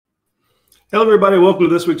Hello, everybody. Welcome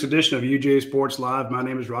to this week's edition of UGASports Live. My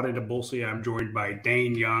name is Radi Nabulsi. I'm joined by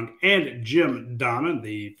Dayne Young and Jim Donnan,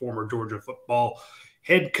 the former Georgia football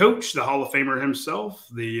head coach, the Hall of Famer himself,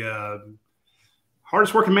 the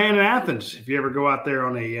hardest working man in Athens. If you ever go out there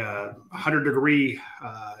on a 100-degree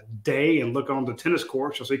day and look on the tennis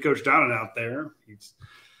courts, you'll see Coach Donnan out there. He's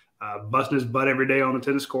busting his butt every day on the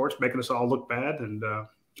tennis courts, making us all look bad, and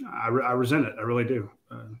I resent it. I really do.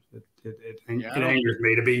 It angers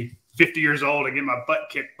me to be 50 years old and get my butt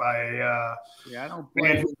kicked by a I don't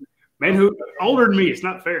play man who older than me. It's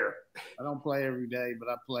not fair. I don't play every day, but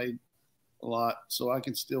I played a lot, so I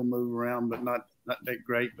can still move around, but not that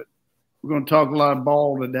great. But we're going to talk a lot of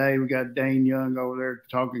ball today. We got Dayne Young over there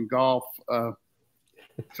talking golf,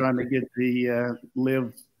 trying to get the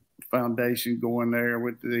Live Foundation going there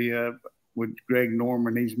with Greg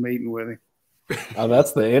Norman. He's meeting with him. Oh,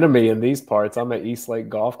 that's the enemy in these parts. I'm at East Lake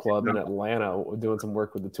Golf Club in Atlanta doing some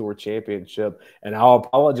work with the Tour Championship, and I'll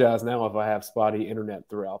apologize now if I have spotty internet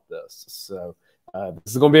throughout this. So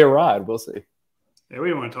this is going to be a ride. We'll see. Yeah,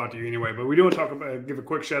 we don't want to talk to you anyway, but we do want to talk about, give a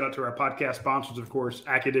quick shout out to our podcast sponsors, of course,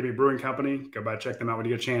 Academy Brewing Company. Go by, check them out when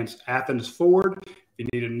you get a chance. Athens Ford, if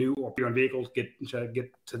you need a new or pre-owned vehicle, get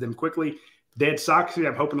to them quickly. Dead Soxy,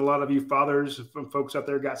 I'm hoping a lot of you fathers, folks out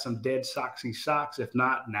there, got some Dead Soxy socks. If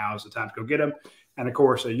not, now is the time to go get them. And, of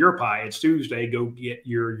course, Your Pie. It's Tuesday. Go get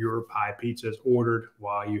your Pie pizzas ordered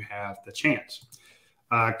while you have the chance.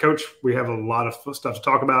 Coach, we have a lot of stuff to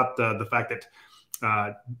talk about. The fact that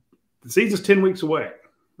the season's 10 weeks away,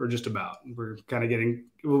 or just about. We're kind of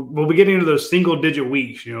we'll be getting into those single-digit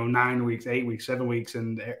weeks, 9 weeks, 8 weeks, 7 weeks,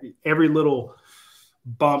 and every little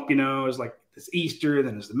bump, is like, it's Easter,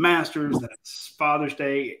 then it's the Masters, then it's Father's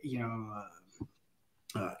Day.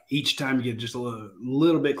 Each time you get just a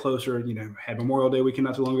little bit closer, had Memorial Day weekend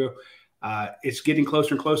not too long ago. It's getting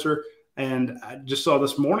closer and closer. And I just saw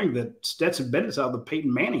this morning that Stetson Bennett's out of the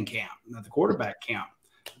Peyton Manning camp, not the quarterback camp.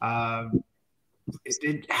 I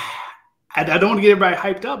don't want to get everybody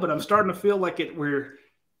hyped up, but I'm starting to feel like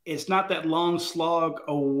it's not that long slog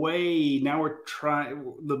away. Now we're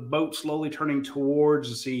trying the boat slowly turning towards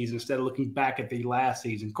the season instead of looking back at the last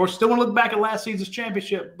season. Of course, still want to look back at last season's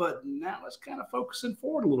championship, but now it's kind of focusing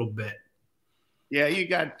forward a little bit. Yeah, you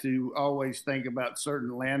got to always think about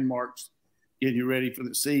certain landmarks getting you ready for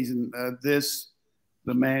the season. The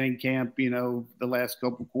Manning camp, the last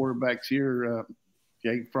couple quarterbacks here,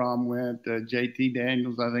 Jake Fromm went, JT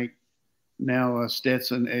Daniels, I think. Now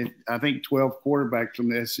Stetson, and I think 12 quarterbacks from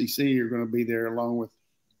the SEC are going to be there along with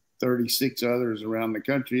 36 others around the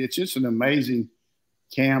country. It's just an amazing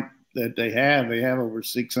camp that they have. They have over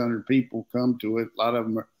 600 people come to it. A lot of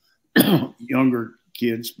them are younger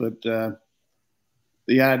kids, but the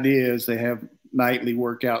idea is they have nightly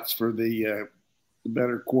workouts for the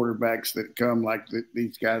better quarterbacks that come, like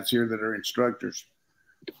these guys here that are instructors.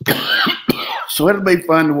 So it'll be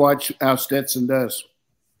fun to watch how Stetson does.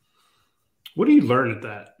 What do you learn at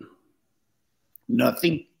that?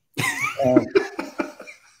 Nothing.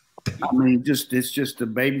 It's just a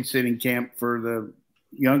babysitting camp for the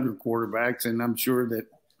younger quarterbacks, and I'm sure that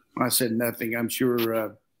when I said nothing, I'm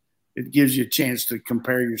sure it gives you a chance to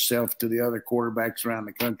compare yourself to the other quarterbacks around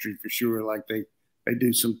the country for sure. Like they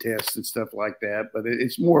do some tests and stuff like that, but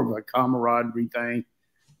it's more of a camaraderie thing.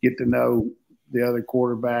 Get to know the other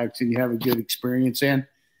quarterbacks, and you have a good experience. And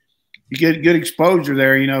you get good exposure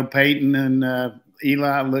there, Peyton and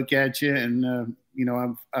Eli look at you, and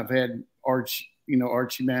I've had Archie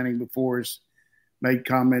Manning before has made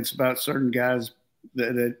comments about certain guys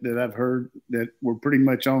that I've heard that were pretty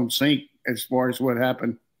much on sync as far as what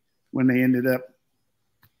happened when they ended up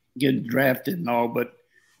getting drafted and all. But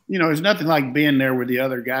there's nothing like being there with the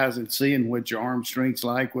other guys and seeing what your arm strength's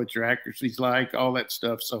like, what your accuracy's like, all that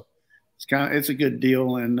stuff. So it's a good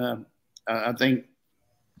deal, and I think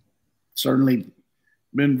certainly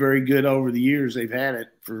been very good over the years. They've had it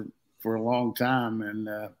for a long time,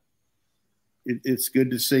 and it's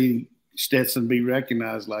good to see Stetson be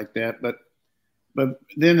recognized like that. But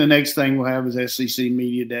then the next thing we'll have is SEC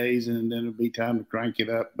Media Days, and then it'll be time to crank it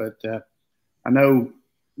up. But I know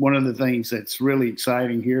one of the things that's really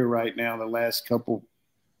exciting here right now the last couple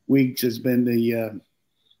weeks has been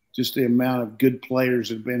just the amount of good players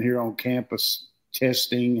that have been here on campus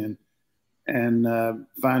testing and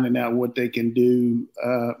finding out what they can do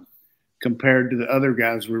compared to the other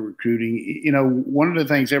guys we're recruiting. One of the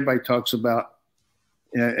things everybody talks about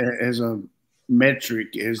as a metric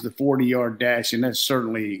is the 40-yard dash, and that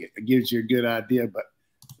certainly gives you a good idea. But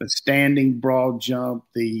the standing broad jump,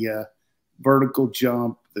 the vertical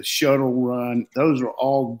jump, the shuttle run, those are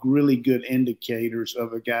all really good indicators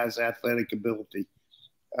of a guy's athletic ability.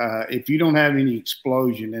 if you don't have any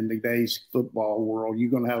explosion in today's football world, you're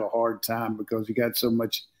going to have a hard time because you got so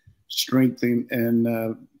much strength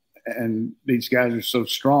and these guys are so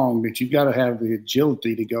strong that you've got to have the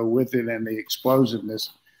agility to go with it and the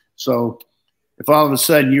explosiveness. So if all of a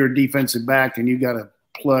sudden you're a defensive back and you got a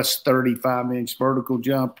plus 35-inch vertical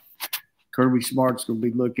jump, Kirby Smart's going to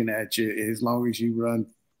be looking at you as long as you run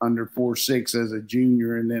under 4.6 as a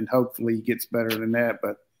junior, and then hopefully he gets better than that.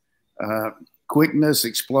 But quickness,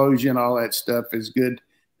 explosion, all that stuff is good,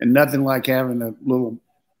 and nothing like having a little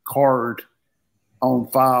card on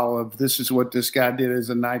file of this is what this guy did as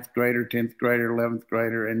a 9th grader, 10th grader, 11th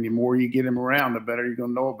grader, and the more you get him around, the better you're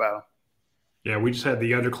going to know about him. Yeah, we just had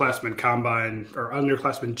the underclassmen combine or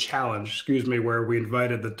underclassmen challenge, where we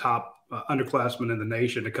invited the top underclassmen in the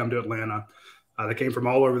nation to come to Atlanta. They came from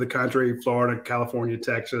all over the country, Florida, California,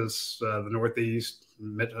 Texas, the Northeast,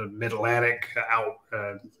 Mid-Atlantic,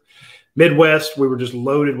 Midwest. We were just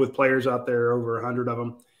loaded with players out there, over 100 of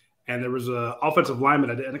them. And there was an offensive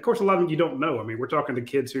lineman. And, of course, a lot of them you don't know. I mean, we're talking to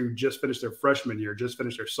kids who just finished their freshman year, just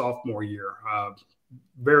finished their sophomore year.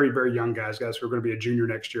 Very, very young guys who are going to be a junior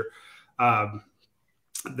next year.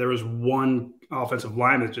 There was one offensive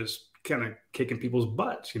lineman just kind of kicking people's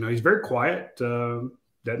butts. He's very quiet,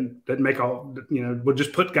 doesn't make all, would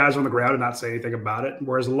just put guys on the ground and not say anything about it.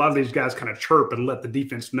 Whereas a lot of these guys kind of chirp and let the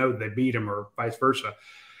defense know they beat him or vice versa.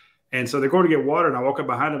 And so they're going to get water, and I walk up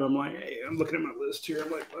behind him. I'm like, hey, I'm looking at my list here.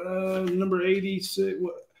 I'm like, number 86.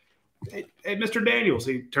 What? Hey, Mr. Daniels.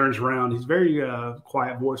 He turns around. He's very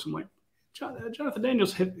quiet voice. I'm like, Jonathan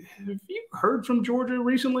Daniels, have you heard from Georgia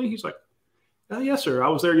recently? He's like, yes, sir. I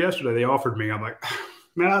was there yesterday. They offered me. I'm like,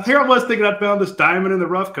 man, here I was thinking I found this diamond in the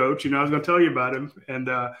rough, coach. I was going to tell you about him. And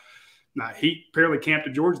he apparently camped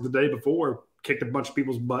at Georgia the day before, kicked a bunch of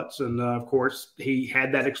people's butts. And, of course, he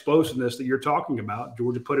had that explosiveness that you're talking about.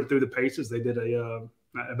 Georgia put him through the paces. They did a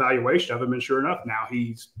evaluation of him, and sure enough, now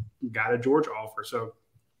he's got a Georgia offer. So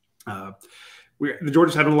the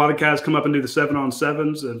Georgia's having a lot of guys come up and do the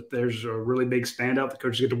 7-on-7s, and there's a really big standout. The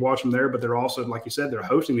coaches get to watch them there, but they're also, like you said, they're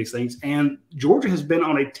hosting these things. And Georgia has been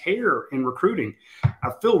on a tear in recruiting.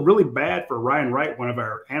 I feel really bad for Ryan Wright, one of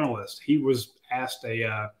our analysts. He was asked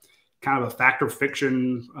a kind of a fact or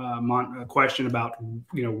fiction question about,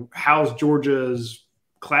 how's Georgia's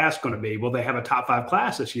class going to be? Will they have a top 5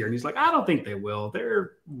 class this year? And he's like, I don't think they will.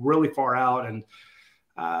 They're really far out,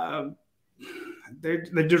 and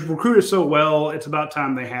they just recruited so well. It's about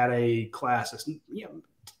time they had a class that's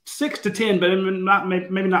 6 to 10, but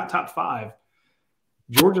maybe not top 5.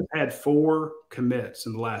 Georgia's had 4 commits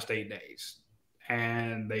in the last 8 days,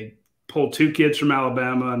 and they pulled 2 kids from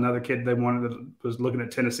Alabama, another kid they wanted that was looking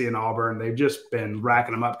at Tennessee and Auburn. They've just been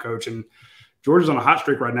racking them up, Coach, and Georgia's on a hot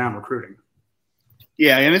streak right now in recruiting.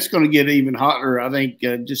 Yeah, and it's going to get even hotter. I think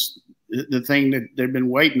just the thing that they've been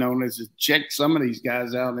waiting on is to check some of these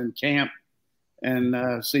guys out in camp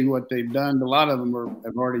and see what they've done. A lot of them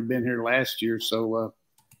have already been here last year. So,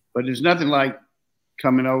 but there's nothing like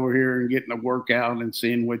coming over here and getting a workout and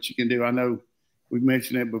seeing what you can do. I know we've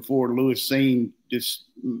mentioned it before. Lewis Seen just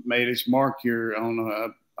made his mark here on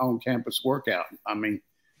a on-campus workout. I mean,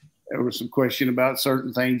 there was some question about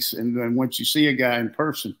certain things, and then once you see a guy in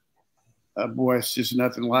person, boy, it's just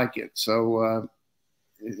nothing like it. So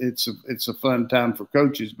it's a fun time for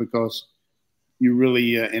coaches because you're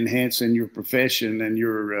really enhancing your profession and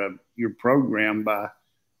your program by,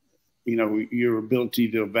 your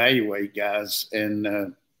ability to evaluate guys.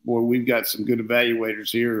 And boy, we've got some good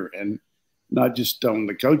evaluators here, and not just on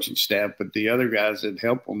the coaching staff, but the other guys that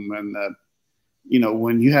help them. And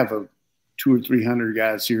when you have 200 or 300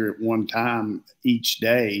 guys here at one time each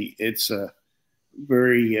day, it's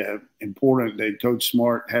very important that Coach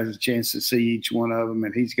Smart has a chance to see each one of them,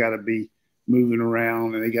 and he's got to be moving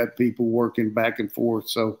around, and they got people working back and forth.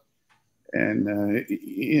 So, and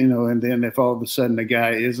then if all of a sudden the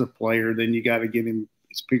guy is a player, then you got to get him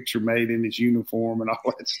his picture made in his uniform and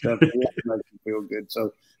all that stuff. That makes him feel good.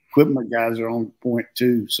 So equipment guys are on point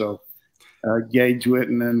too. So Gage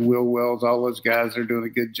Witten and Will Wells, all those guys are doing a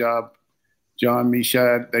good job. John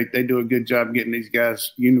Misha, they do a good job getting these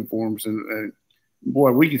guys uniforms. And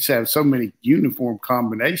boy, we could have so many uniform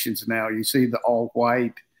combinations now. You see the all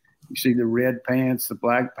white, you see the red pants, the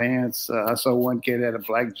black pants. I saw one kid had a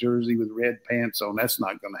black jersey with red pants on. That's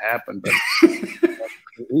not going to happen. But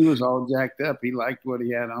he was all jacked up. He liked what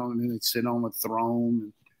he had on, and then he'd sit on a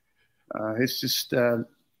throne. It's just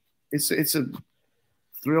it's a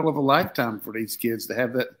thrill of a lifetime for these kids to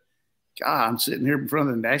have that. God, I'm sitting here in front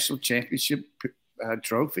of the national championship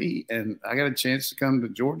trophy, and I got a chance to come to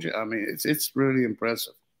Georgia. I mean, it's really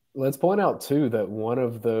impressive. Let's point out, too, that one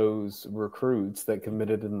of those recruits that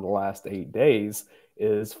committed in the last 8 days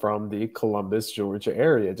is from the Columbus, Georgia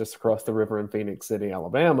area, just across the river in Phoenix City,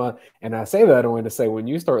 Alabama. And I say that only to say, when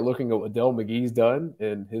you start looking at what Dell McGee's done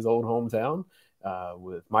in his old hometown,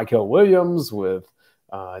 with Michael Williams, with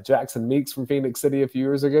Jackson Meeks from Phoenix City a few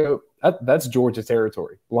years ago, that's Georgia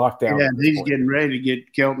territory, locked down. Yeah, and he's getting ready to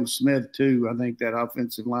get Kelton Smith too. I think that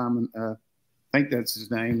offensive lineman, I think that's his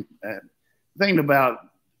name. Thinking about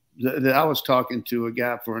I was talking to a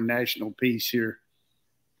guy for a national piece here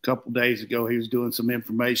a couple days ago. He was doing some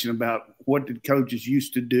information about what did coaches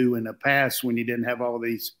used to do in the past when you didn't have all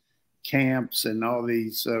these camps and all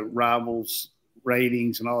these rivals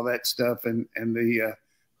ratings and all that stuff, and the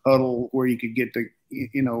huddle where you could get the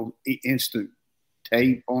instant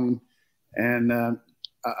tape on. And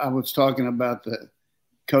I was talking about the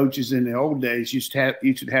coaches in the old days you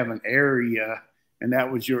should have an area, and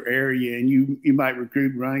that was your area, and you might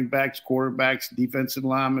recruit running backs, quarterbacks, defensive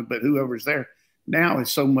linemen, but whoever's there. Now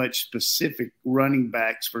it's so much specific running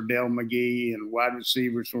backs for Dell McGee and wide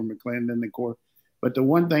receivers for McClendon and core. But the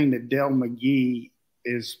one thing that Dell McGee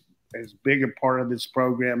is as big a part of this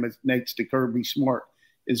program as next to Kirby Smart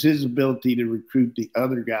is his ability to recruit the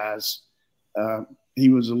other guys. He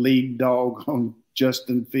was a lead dog on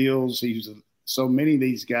Justin Fields. So many of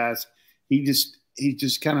these guys. He's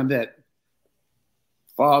just kind of that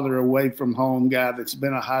father away from home guy that's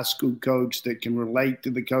been a high school coach that can relate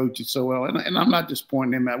to the coaches so well. And I'm not just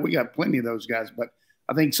pointing him out. We got plenty of those guys, but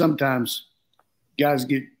I think sometimes guys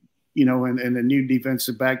get, and the new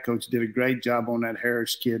defensive back coach did a great job on that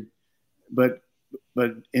Harris kid. But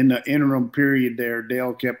in the interim period there,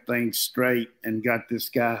 Dale kept things straight and got this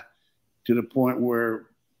guy to the point where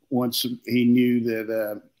once he knew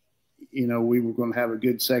that, we were going to have a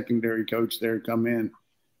good secondary coach there come in.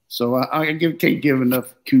 So I can't give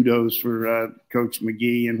enough kudos for Coach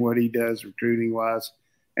McGee and what he does recruiting-wise,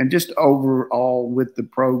 and just overall with the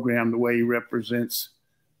program, the way he represents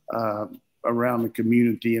around the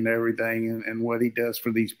community and everything, and what he does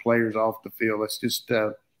for these players off the field. It's just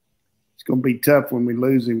it's going to be tough when we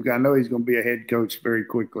lose him. I know he's going to be a head coach very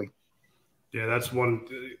quickly. Yeah, that's one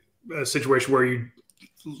situation where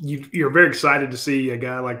you're very excited to see a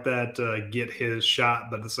guy like that get his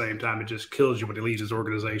shot, but at the same time, it just kills you when he leaves his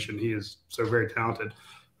organization. He is so very talented.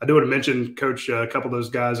 I do want to mention, Coach, a couple of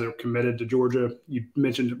those guys that are committed to Georgia. You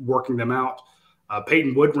mentioned working them out.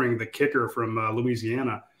 Peyton Woodring, the kicker from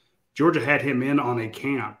Louisiana, Georgia had him in on a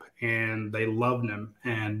camp, and they loved him.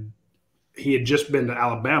 And he had just been to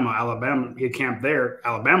Alabama. He had camped there.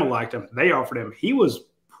 Alabama liked him. They offered him. He was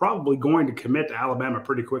probably going to commit to Alabama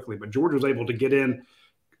pretty quickly, but Georgia was able to get in.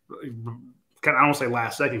 I don't want to say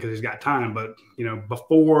last second because he's got time, but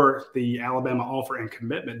before the Alabama offer and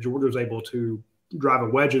commitment, Georgia was able to drive a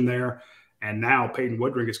wedge in there, and now Peyton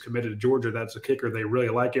Woodring is committed to Georgia. That's a kicker. They really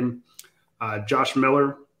like him. Josh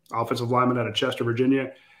Miller, offensive lineman out of Chester,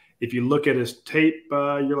 Virginia. If you look at his tape,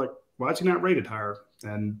 you're like, why is he not rated higher?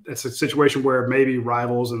 And it's a situation where maybe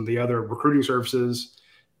rivals and the other recruiting services,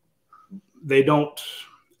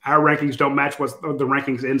 our rankings don't match what's the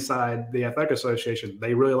rankings inside the Athletic Association.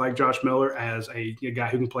 They really like Josh Miller as a guy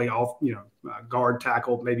who can play off, guard,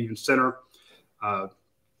 tackle, maybe even center.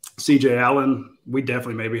 CJ Allen, we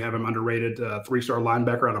definitely maybe have him underrated. 3-star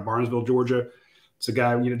linebacker out of Barnesville, Georgia. It's a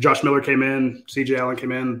guy, Josh Miller came in, CJ Allen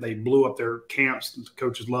came in. They blew up their camps. The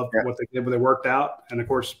coaches loved what they did when they worked out. And of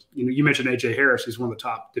course, you mentioned AJ Harris. He's one of the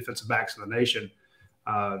top defensive backs in the nation.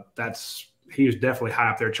 He was definitely high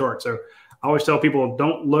up their chart. So I always tell people,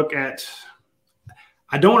 don't look at –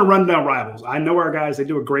 I don't want to run down rivals. I know our guys, they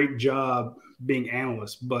do a great job being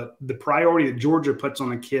analysts, but the priority that Georgia puts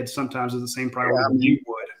on a kid sometimes is the same priority you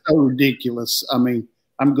would. So ridiculous.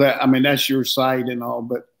 I'm glad – that's your site and all,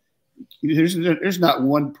 but there's not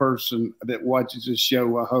one person that watches this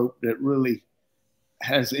show, I hope, that really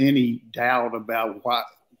has any doubt about what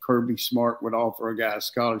Kirby Smart would offer a guy a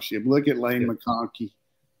scholarship. Look at Lane McConkey.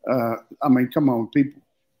 Come on, people.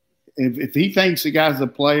 If he thinks the guy's a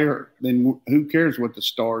player, then who cares what the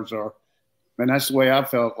stars are? And that's the way I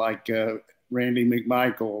felt like Randy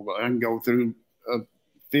McMichael. I can go through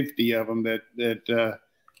 50 of them that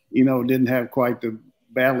didn't have quite the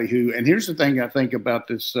ballyhoo. And here's the thing I think about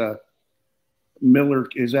this Miller.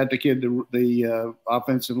 Is that the kid, the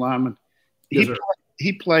offensive lineman?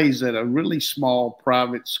 He plays at a really small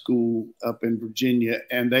private school up in Virginia,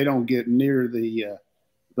 and they don't get near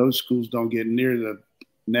those schools don't get near the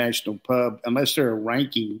national pub unless they're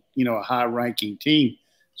a high-ranking team.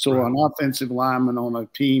 So right. An offensive lineman on a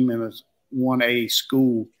team in a 1A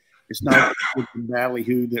school, it's not the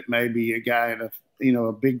ballyhoo that maybe a guy at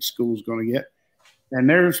a big school is going to get. And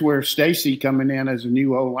there's where Stacy coming in as a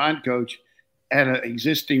new O-line coach. had an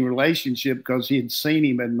existing relationship because he had seen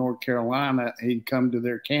him in North Carolina. He'd come to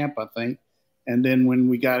their camp, I think. And then when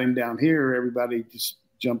we got him down here, everybody just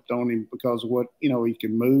jumped on him because of what, he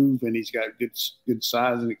can move and he's got good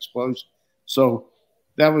size and explosion. So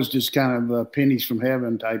that was just kind of a pennies from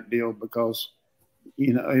heaven type deal because,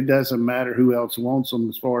 it doesn't matter who else wants him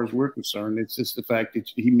as far as we're concerned. It's just the fact that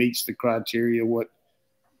he meets the criteria, what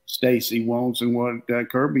Stacy wants and what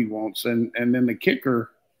Kirby wants. And then the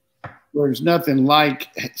kicker, there's nothing like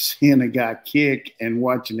seeing a guy kick and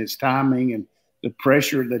watching his timing and the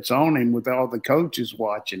pressure that's on him with all the coaches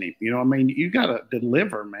watching him. You got to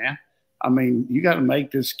deliver, man. You got to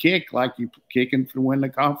make this kick like you kicking to win the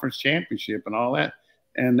conference championship and all that.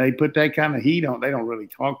 And they put that kind of heat on. They don't really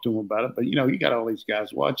talk to him about it, but, you got all these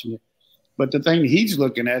guys watching you. But the thing he's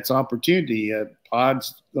looking at is opportunity.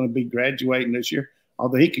 Pod's going to be graduating this year,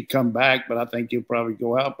 although he could come back, but I think he'll probably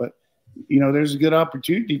go out. But, there's a good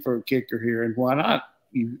opportunity for a kicker here, and why not?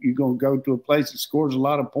 You're going to go to a place that scores a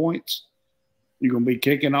lot of points. You're going to be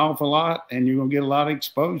kicking off a lot, and you're going to get a lot of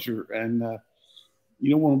exposure. And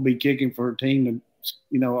you don't want to be kicking for a team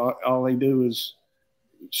that, all they do is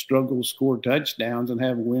struggle to score touchdowns and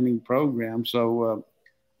have a winning program. So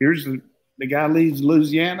here's the guy leaves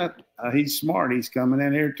Louisiana. He's smart. He's coming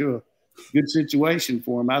in here to a good situation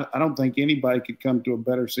for him. I don't think anybody could come to a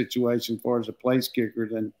better situation as far as a place kicker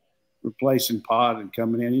than replacing Pod and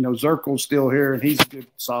coming in. Zirkel's still here, and he's a good,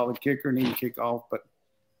 solid kicker, and he can kick off. But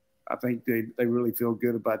I think they really feel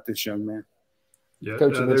good about this young man. Yeah,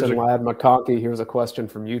 Coach, you mentioned Ladd McConkey. Here's a question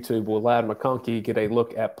from YouTube. Will Ladd McConkey get a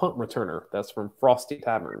look at punt returner? That's from Frosty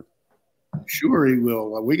Tavern. Sure he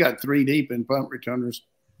will. We got 3 deep in punt returners.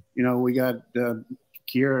 We got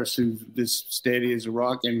Kieras, who's this steady as a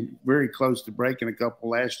rock and very close to breaking a couple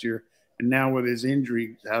last year. And now with his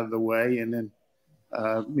injury out of the way, and then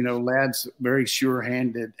Ladd's very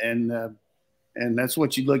sure-handed, and that's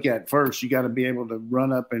what you look at first. You got to be able to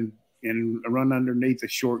run up and run underneath a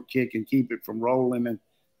short kick and keep it from rolling and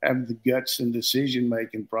have the guts and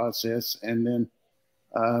decision-making process. And then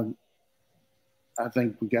I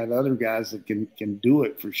think we got other guys that can do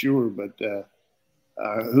it for sure. But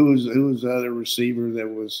who was the other receiver that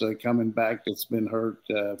was coming back that's been hurt?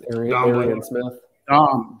 Arian Smith.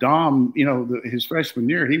 Dom, his freshman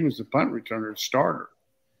year, he was the punt returner starter.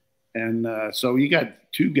 And so you got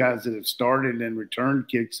 2 guys that have started and returned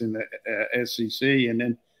kicks in the SEC, and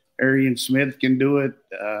then Arian Smith can do it.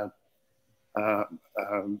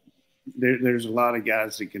 There's a lot of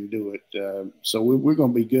guys that can do it. So we're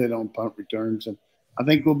going to be good on punt returns, and I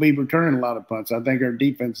think we'll be returning a lot of punts. I think our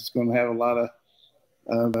defense is going to have a lot of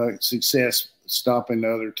success stopping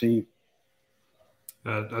the other team.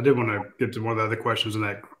 I did want to get to one of the other questions in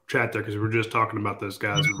that chat there because we were just talking about those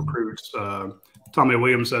guys and recruits. Tommy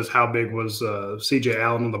Williams says, how big was C.J.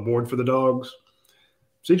 Allen on the board for the Dogs?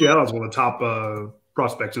 C.J. Allen's one of the top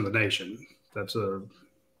prospects in the nation. That's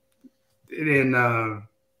in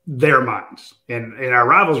their minds. And in our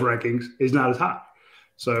rivals rankings, he's not as high.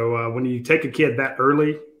 So when you take a kid that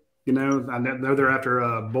early, I know they're after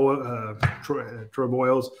Troy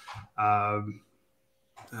Boyles,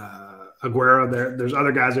 Aguero. There's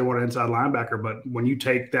other guys that want an inside linebacker, but when you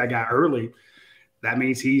take that guy early, that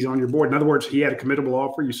means he's on your board. In other words, he had a committable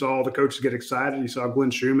offer. You saw all the coaches get excited. You saw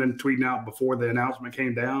Glenn Schumann tweeting out before the announcement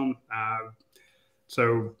came down.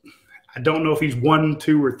 So I don't know if he's 1,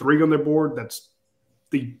 2, or 3 on their board. That's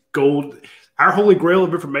the gold. Our holy grail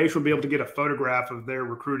of information will be able to get a photograph of their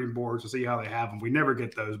recruiting boards to see how they have them. We never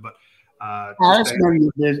get those, but that's none of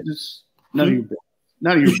your business. None of your business.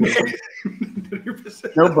 None of your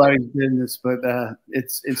business. Nobody's business, but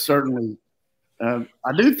it's certainly. I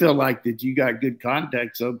do feel like that you got good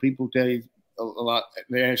contacts. So people tell you a lot.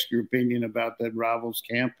 They ask your opinion about that Rivals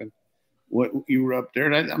camp and what you were up there.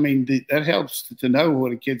 That helps to know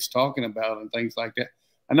what a kid's talking about and things like that.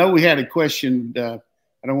 I know we had a question. I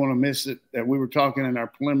don't want to miss it. That we were talking in our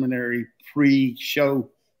preliminary pre-show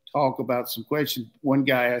talk about some questions. One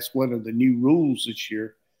guy asked, "What are the new rules this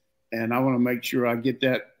year?" And I want to make sure I get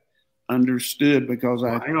that understood because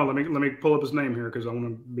hang on, let me pull up his name here because I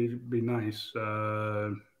want to be nice.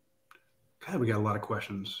 God, we got a lot of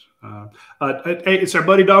questions. Hey, it's our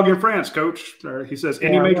buddy Dog in France, Coach. He says,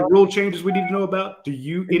 any major rule changes we need to know about? Do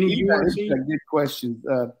you any UNC? That's a good question.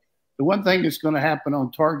 The one thing that's going to happen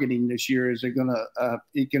on targeting this year is it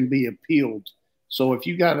can be appealed. So if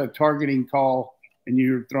you got a targeting call and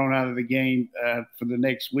you're thrown out of the game for the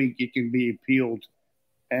next week, it can be appealed.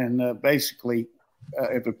 And basically,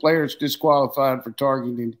 if a player is disqualified for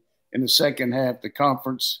targeting in the second half, the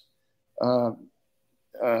conference,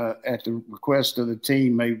 at the request of the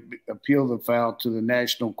team, may appeal the foul to the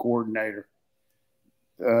national coordinator.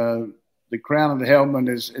 the crown of the helmet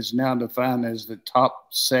is now defined as the top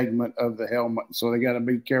segment of the helmet. So they got to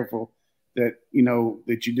be careful that,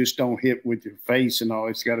 that you just don't hit with your face and all.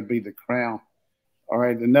 It's got to be the crown. All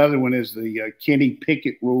right. Another one is the Kenny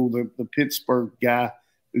Pickett rule, the Pittsburgh guy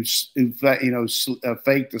who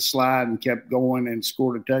faked the slide and kept going and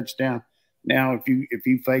scored a touchdown. Now, if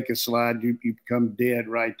you fake a slide, you become dead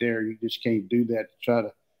right there. You just can't do that to try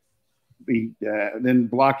to be then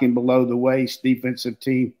blocking below the waist, defensive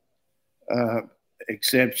team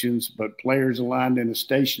exceptions, but players aligned in a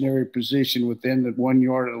stationary position within the 1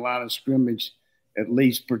 yard of the line of scrimmage, at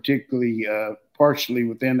least particularly partially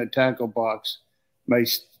within the tackle box, may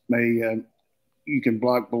you can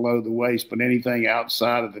block below the waist, but anything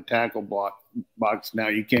outside of the tackle box now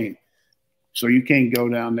you can't. So you can't go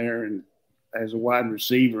down there and as a wide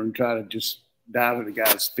receiver and try to just dive at a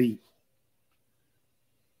guy's feet.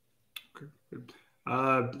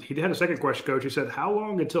 He had a second question, Coach. He said, how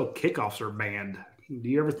long until kickoffs are banned? Do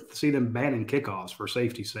you ever see them banning kickoffs for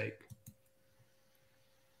safety's sake?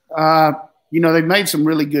 They've made some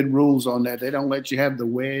really good rules on that. They don't let you have the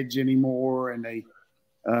wedge anymore. And they,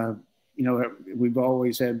 we've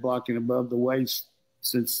always had blocking above the waist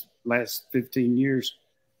since last 15 years.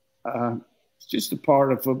 It's just a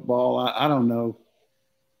part of football. I don't know.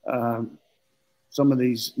 Some of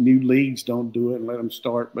these new leagues don't do it and let them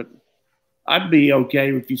start, but I'd be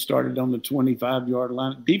okay if you started on the 25-yard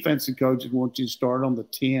line. Defensive coaches want you to start on the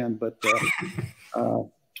 10, but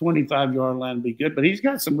 25-yard line would be good. But he's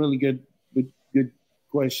got some really good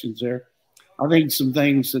questions there. I think some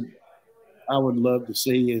things that I would love to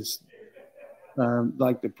see is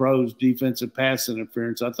like the pros, defensive pass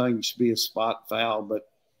interference. I think it should be a spot foul, but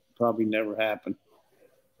probably never happen.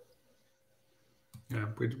 Yeah,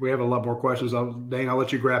 we have a lot more questions. Dayne, I'll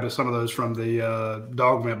let you grab some of those from the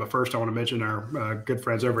Dogman, but first I want to mention our good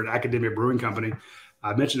friends over at Academia Brewing Company.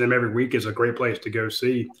 I mention them every week as a great place to go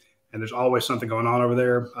see, and there's always something going on over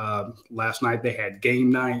there. Last night they had game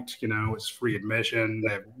night. It's free admission.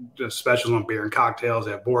 They have just specials on beer and cocktails.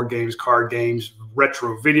 They have board games, card games,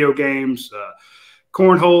 retro video games,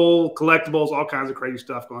 cornhole, collectibles, all kinds of crazy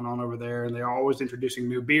stuff going on over there. And they're always introducing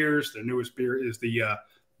new beers. Their newest beer is the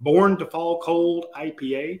Born to Fall Cold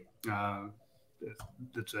IPA.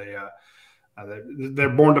 It's their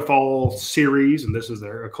Born to Fall series, and this is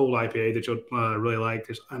their cold IPA that you'll really like.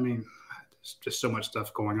 There's just so much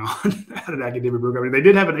stuff going on at an Academia Brew Company. They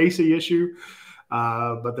did have an AC issue,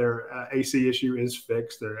 but their AC issue is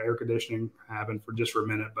fixed. Their air conditioning happened for a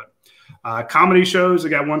minute. But comedy shows, they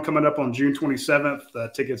got one coming up on June 27th. The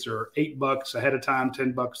tickets are $8 ahead of time,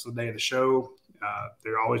 $10 the day of the show.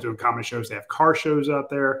 They're always doing comedy shows. They have car shows out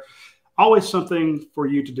there. Always something for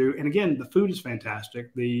you to do. And again, the food is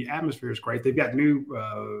fantastic. The atmosphere is great. They've got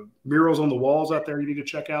new murals on the walls out there you need to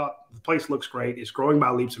check out. The place looks great. It's growing by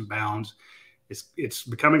leaps and bounds. It's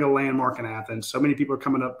becoming a landmark in Athens. So many people are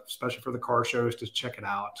coming up, especially for the car shows, to check it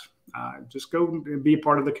out. Just go and be a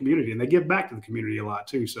part of the community. And they give back to the community a lot,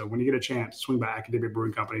 too. So when you get a chance, swing by Academia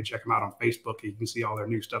Brewing Company. Check them out on Facebook. You can see all their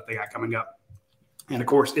new stuff they got coming up. And, of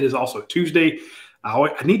course, it is also Tuesday.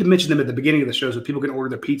 I need to mention them at the beginning of the show so people can order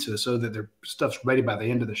their pizza so that their stuff's ready by the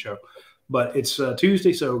end of the show. But it's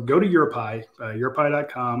Tuesday, so go to YourPie,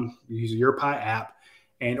 YourPie.com, use the YourPie app,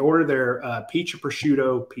 and order their peach and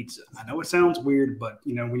prosciutto pizza. I know it sounds weird, but,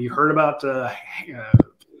 when you heard about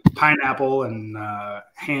pineapple and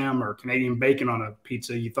ham or Canadian bacon on a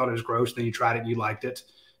pizza, you thought it was gross. Then you tried it and you liked it,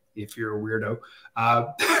 if you're a weirdo.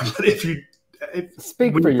 But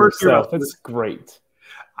Speak for yourself. It's great.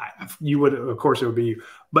 You would, of course, it would be you.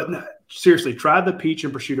 But no, seriously, try the peach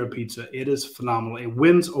and prosciutto pizza. It is phenomenal. It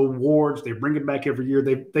wins awards. They bring it back every year.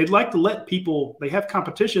 They'd like to let people. They have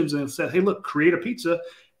competitions and said, "Hey, look, create a pizza,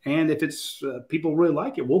 and if it's people really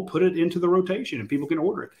like it, we'll put it into the rotation and people can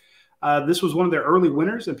order it." This was one of their early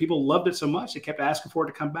winners, and people loved it so much they kept asking for it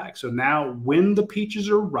to come back. So now, when the peaches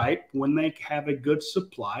are ripe, when they have a good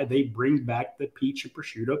supply, they bring back the peach and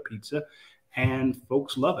prosciutto pizza, and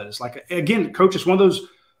folks love it. It's like, again, Coach, it's one of those.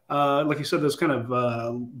 Like you said, those kind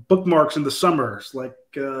of bookmarks in the summers, like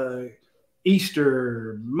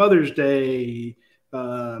Easter, Mother's Day,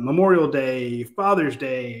 Memorial Day, Father's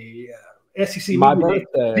Day, SEC My Movie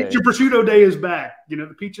birthday. Day. Peach and Prosciutto Day is back.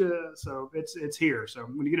 The pizza, so it's here. So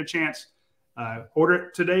when you get a chance, order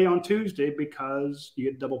it today on Tuesday because you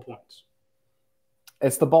get double points.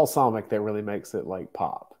 It's the balsamic that really makes it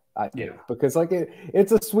pop. I think, because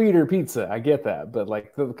it's a sweeter pizza. I get that, but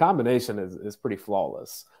the combination is pretty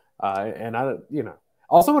flawless. And I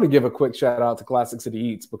also want to give a quick shout out to Classic City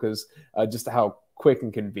Eats because just how quick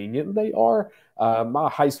and convenient they are. My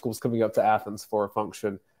high school's coming up to Athens for a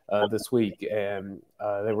function this week, and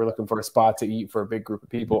they were looking for a spot to eat for a big group of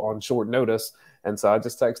people on short notice. And so I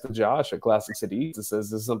just texted Josh at Classic City Eats and says,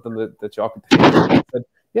 "This is something that y'all could take." He said,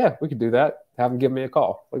 "Yeah, we could do that. Have him give me a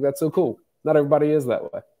call." Like, that's so cool. Not everybody is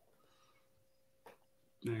that way.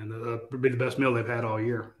 And that would be the best meal they've had all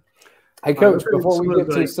year. Hey, Coach, before we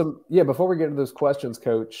get to those questions,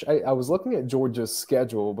 Coach, I was looking at Georgia's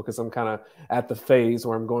schedule because I'm kind of at the phase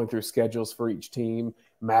where I'm going through schedules for each team,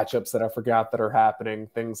 matchups that I forgot that are happening,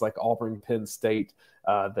 things like Auburn, Penn State.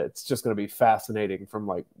 That's just going to be fascinating from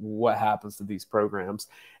like what happens to these programs.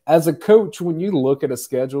 As a coach, when you look at a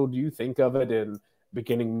schedule, do you think of it in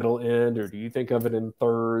beginning, middle, end, or do you think of it in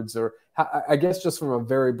thirds? Or I guess just from a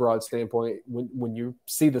very broad standpoint, when you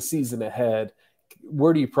see the season ahead,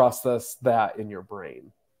 where do you process that in your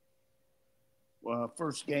brain? Well,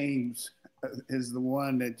 first games is the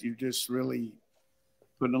one that you just really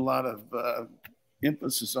putting a lot of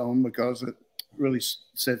emphasis on because it really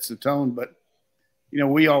sets the tone. But, you know,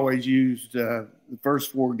 we always used the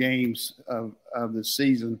first 4 games of the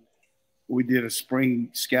season. We did a spring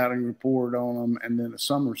scouting report on them and then a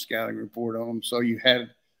summer scouting report on them. So you had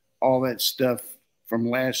all that stuff from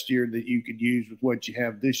last year that you could use with what you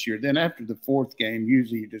have this year. Then after the 4th game,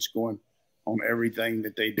 usually you're just going on everything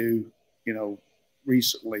that they do, you know,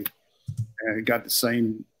 recently. And it got the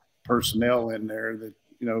same personnel in there that,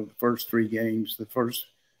 you know, the first 3 games, the first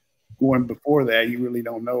going before that, you really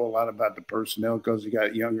don't know a lot about the personnel because you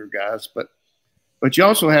got younger guys. But you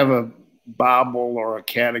also have a Bible or a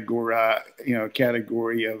category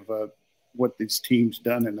of what this team's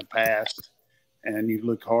done in the past. And you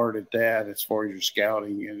look hard at that as far as your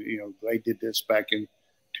scouting. And, you know, they did this back in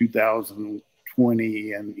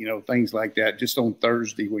 2020 and, you know, things like that just on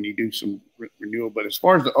Thursday when you do some renewal. But as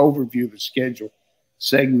far as the overview of the schedule,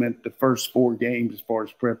 segment the first 4 games as far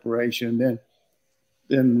as preparation,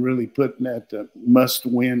 then really putting that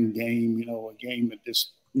must-win game, you know, a game that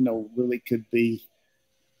just, you know, really could be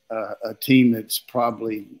a team that's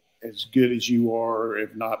probably as good as you are,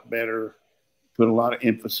 if not better. Put a lot of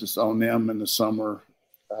emphasis on them in the summer.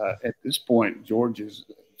 At this point, Georgia's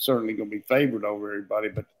certainly going to be favored over everybody,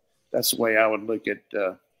 but that's the way I would look at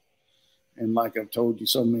and like I've told you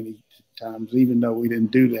so many times, even though we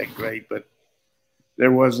didn't do that great, but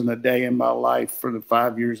there wasn't a day in my life for the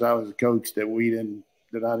 5 years I was a coach that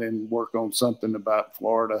I didn't work on something about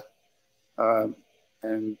Florida.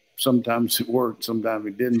 And sometimes it worked, sometimes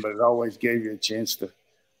it didn't, but it always gave you a chance to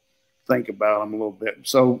think about them a little bit.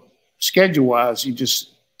 So schedule-wise, you just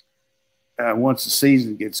once the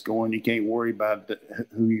season gets going, you can't worry about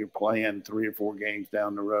who you're playing 3 or 4 games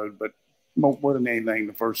down the road. But more than anything,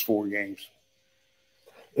 the first 4 games.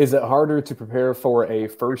 Is it harder to prepare for a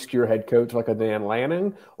first-year head coach like a Dan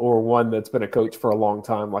Lanning or one that's been a coach for a long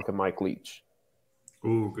time like a Mike Leach?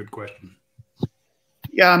 Ooh, good question.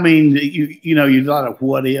 Yeah, I mean, you know, you a lot of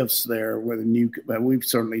what ifs there with a new. But we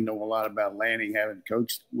certainly know a lot about Lanning, having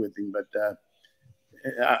coached with him. But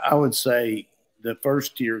I would say the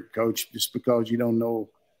first-year coach, just because you don't know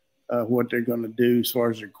what they're going to do as far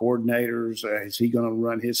as their coordinators. Is he going to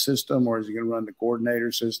run his system or is he going to run the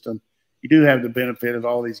coordinator system? You do have the benefit of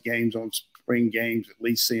all these games on spring games, at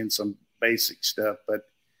least seeing some basic stuff. But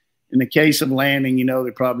in the case of Lanning, you know,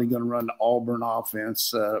 they're probably going to run the Auburn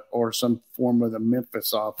offense or some form of the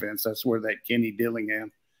Memphis offense. That's where that Kenny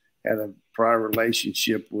Dillingham had a prior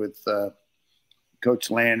relationship with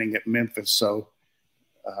Coach Lanning at Memphis. So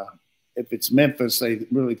if it's Memphis, they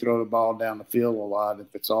really throw the ball down the field a lot.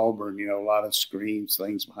 If it's Auburn, you know, a lot of screens,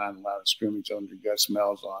 things behind a lot of scrimmage under Gus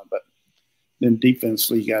Malzahn. But then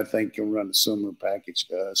defensively, you got to think he'll run a similar package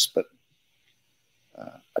to us. But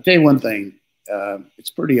I'll tell you one thing.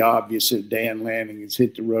 It's pretty obvious that Dan Lanning has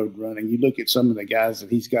hit the road running. You look at some of the guys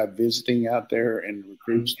that he's got visiting out there and the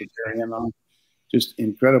recruits that they're in on, just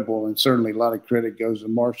incredible. And certainly a lot of credit goes to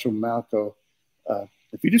Marshall Malco.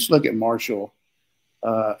 If you just look at Marshall,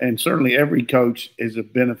 and certainly every coach is a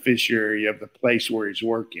beneficiary of the place where he's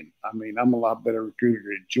working. I mean, I'm a lot better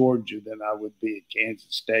recruiter at Georgia than I would be at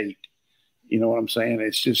Kansas State. You know what I'm saying?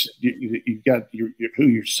 It's just you've got who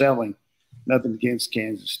you're selling. Nothing against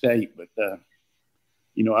Kansas State, but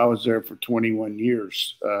you know, I was there for 21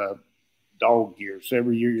 years, dog years.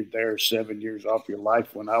 Every year you're there, 7 years off your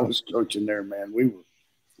life. When I was coaching there, man, we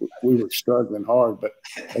were struggling hard, but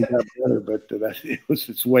they got better. But it was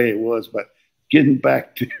the way it was. But getting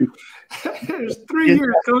back to it was 3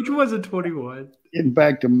 years, Coach. Wasn't 21. Getting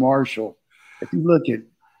back to Marshall, if you look at,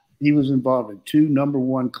 he was involved in 2 number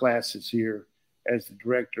 1 classes here as the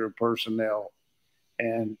director of personnel.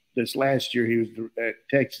 And this last year, he was at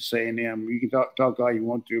Texas A&M. You can talk all you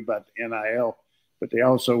want to about the NIL, but they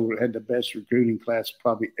also had the best recruiting class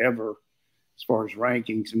probably ever as far as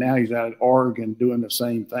rankings. And now he's out at Oregon doing the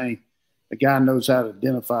same thing. The guy knows how to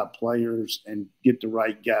identify players and get the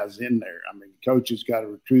right guys in there. I mean, coaches got to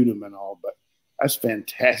recruit them and all, but that's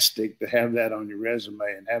fantastic to have that on your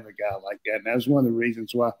resume and have a guy like that. And that's one of the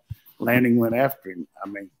reasons why Lanning went after him. I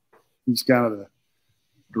mean, he's kind of the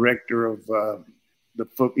director of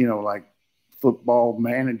like football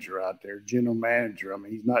manager out there, general manager. I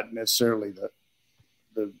mean, he's not necessarily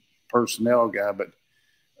the personnel guy, but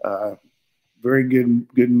very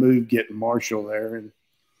good move getting Marshall there. And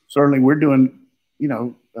certainly we're doing,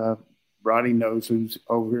 Radi knows who's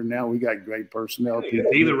over here now. We got great personnel.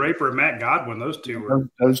 Either Raper or Matt Godwin, those two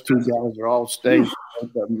those two guys are all state,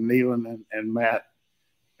 Nealon and Matt.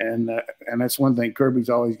 And that's one thing. Kirby's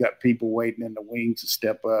always got people waiting in the wings to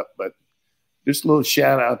step up. But just a little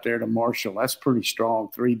shout out there to Marshall. That's pretty strong.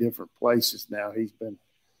 3 different places now. He's been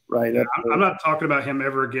right up there. I'm not talking about him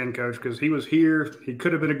ever again, Coach, because he was here. He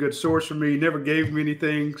could have been a good source for me. He never gave me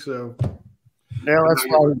anything. So, yeah,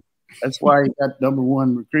 that's why he got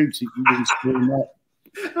 #1 recruits. He didn't screw him up.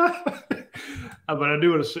 But I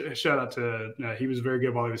do want to shout out to he was very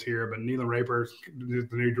good while he was here. But Nealon Raper, the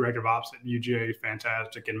new director of ops at UGA,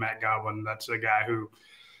 fantastic, and Matt Godwin. That's a guy who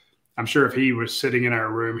I'm sure if he was sitting in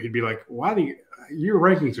our room, he'd be like, "Why do your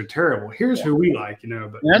rankings are terrible? Here's who we like,"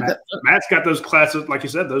 But Matt's got those classes, like you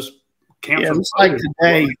said, those camps. Yeah, it's like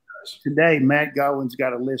today, Matt Godwin's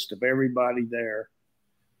got a list of everybody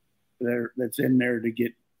that's in there to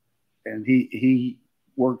get, and he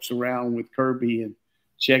works around with Kirby and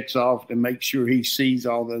checks off to make sure he sees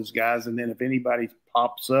all those guys. And then if anybody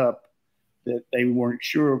pops up that they weren't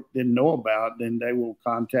sure, didn't know about, then they will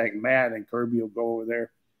contact Matt, and Kirby will go over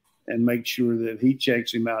there and make sure that he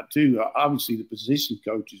checks him out too. Obviously, the position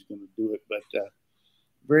coach is going to do it, but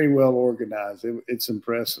very well organized. It's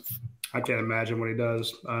impressive. I can't imagine what he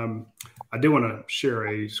does. I do want to share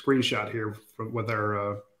a screenshot here with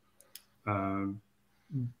our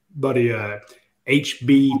buddy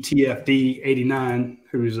HBTFD89,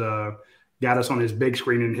 who's got us on his big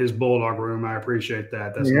screen in his Bulldog room. I appreciate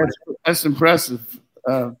that. That's impressive.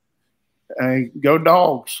 Go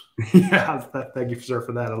Dogs. Yeah, thank you, sir,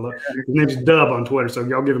 for that. His name's Dub on Twitter, so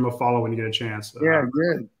y'all give him a follow when you get a chance. Yeah,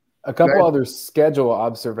 good. A couple other schedule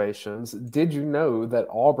observations. Did you know that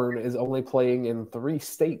Auburn is only playing in 3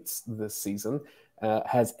 states this season,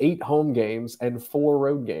 has 8 home games and 4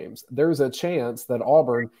 road games? There's a chance that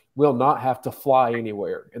Auburn will not have to fly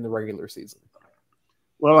anywhere in the regular season.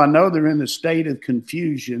 Well, I know they're in the state of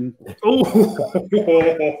confusion.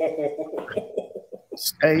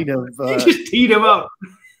 State of just teed him up.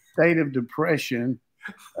 State of depression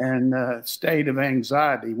and state of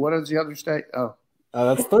anxiety. What is the other state? Oh,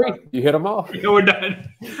 that's 3. You hit them off. Yeah, we're done.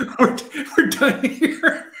 We're done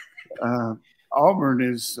here. Auburn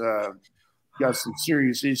is got some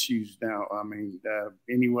serious issues now. I mean,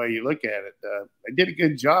 any way you look at it, they did a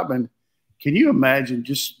good job. And can you imagine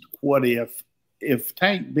just what if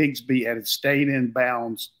Tank Bigsby had stayed in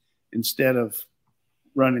bounds instead of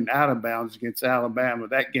running out of bounds against Alabama?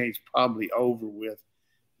 That game's probably over with.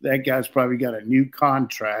 That guy's probably got a new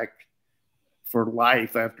contract for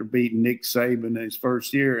life after beating Nick Saban in his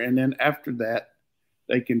first year. And then after that,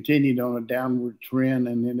 they continued on a downward trend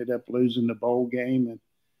and ended up losing the bowl game. And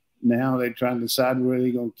now they're trying to decide whether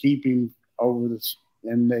they're going to keep him over this.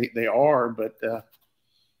 And they are, but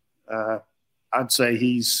I'd say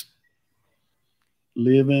he's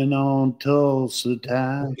living on Tulsa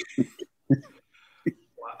time.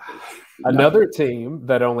 Another team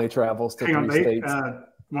that only travels to 3 states.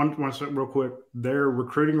 One real quick. Their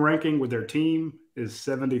recruiting ranking with their team is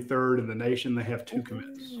 73rd in the nation. They have 2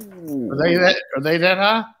 commits. Are they that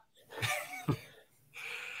high?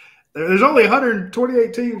 There's only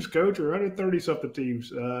 128 teams, Coach, or 130-something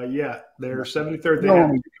teams. Yeah, they're 73rd. They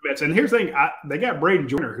have 2 commits. And here's the thing. They got Braden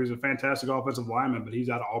Joyner, who's a fantastic offensive lineman, but he's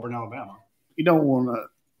out of Auburn, Alabama. You don't want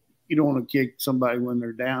to kick somebody when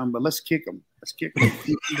they're down, but let's kick them. Let's kick them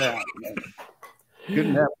down. Man.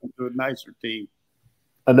 Couldn't happen to a nicer team.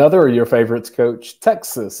 Another of your favorites, Coach,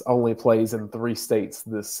 Texas only plays in 3 states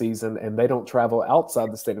this season, and they don't travel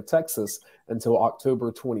outside the state of Texas until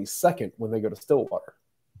October 22nd when they go to Stillwater.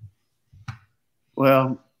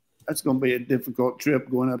 Well, that's going to be a difficult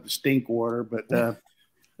trip going up to Stinkwater, but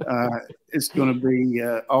it's going to be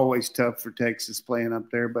always tough for Texas playing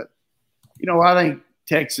up there. But, I think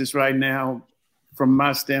Texas right now, from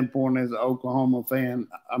my standpoint as an Oklahoma fan,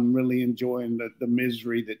 I'm really enjoying the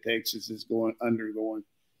misery that Texas is undergoing.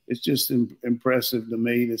 It's just impressive to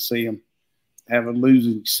me to see them have a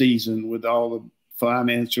losing season with all the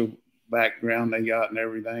financial background they got and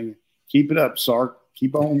everything. Keep it up, Sark.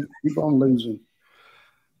 Keep on losing.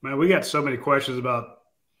 Man, we got so many questions about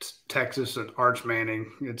Texas and Arch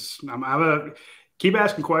Manning. I'm gonna keep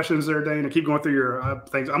asking questions there, Dane. Keep going through your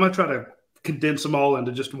things. I'm gonna try to condense them all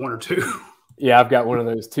into just one or two. Yeah, I've got one of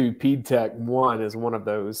those too. PTech 1 is one of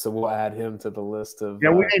those, so we'll add him to the list of.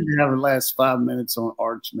 Yeah, we need to have the last 5 minutes on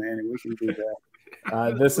Arch Manning. We can do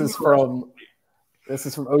that. This is from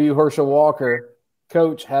OU Herschel Walker.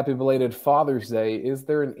 Coach, happy belated Father's Day. Is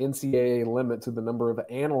there an NCAA limit to the number of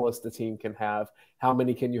analysts a team can have? How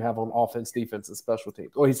many can you have on offense, defense, and special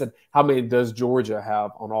teams? Well, he said, how many does Georgia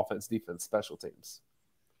have on offense, defense, special teams?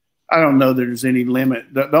 I don't know that there's any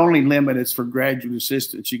limit. The only limit is for graduate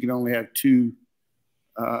assistants. You can only have 2,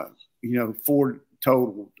 4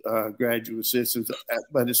 total graduate assistants.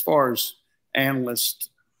 But as far as analysts,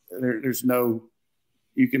 there's no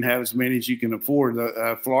 – you can have as many as you can afford.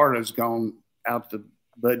 Florida's gone out the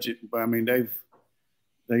budget. I mean,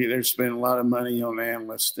 they're spending a lot of money on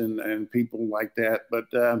analysts and people like that. But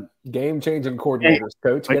game-changing coordinators,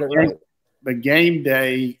 Coach. Get it right. But game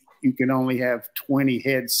day – you can only have 20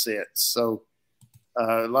 headsets. So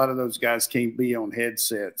a lot of those guys can't be on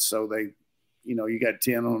headsets. So you got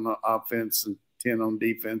 10 on offense and 10 on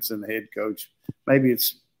defense and the head coach. Maybe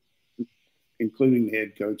it's including the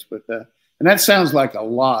head coach. But and that sounds like a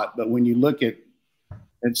lot. But when you look at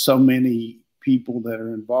so many people that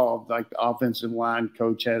are involved, like the offensive line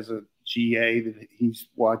coach has a GA that he's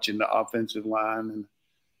watching the offensive line, and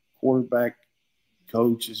quarterback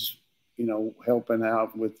coach is helping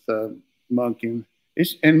out with Monken.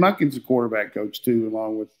 And Monken's a quarterback coach too,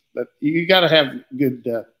 along with – but you got to have good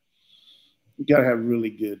you got to have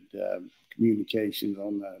really good communications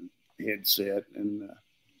on the headset. And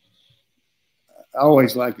I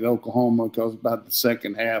always liked Oklahoma because about the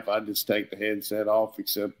second half, I just take the headset off,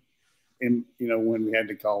 except when we had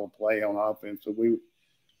to call a play on offense. So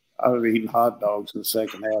I was eating hot dogs in the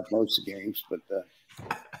second half most of the games, but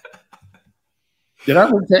did I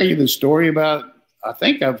ever tell you the story about – I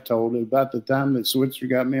think I've told it about the time that Switzer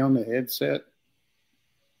got me on the headset?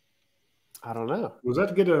 I don't know. Was that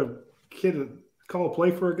to get a kid to call a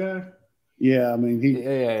play for a guy? Yeah, I mean,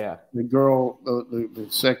 Yeah. The girl, the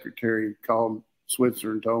secretary called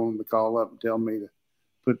Switzer and told him to call up and tell me to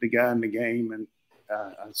put the guy in the game. And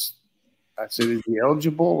I said, is he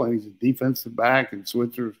eligible? And he's a defensive back, and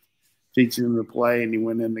Switzer teaching him to play, and he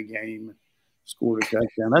went in the game and scored a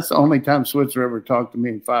touchdown. That's the only time Switzer ever talked to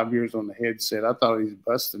me in 5 years on the headset. I thought he was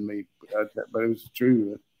busting me, but it was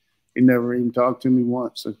true. He never even talked to me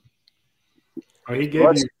once. So, he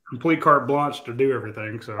gave you complete carte blanche to do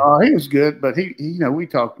everything. So he was good, but we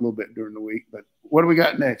talked a little bit during the week. But what do we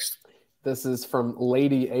got next? This is from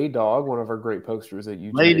Lady A Dog, one of our great posters at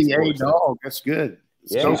UGASports. Lady A Dog, that's good.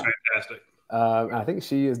 Yeah, fantastic. I think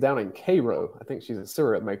she is down in Cairo. I think she's a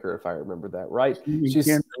syrup maker, if I remember that right.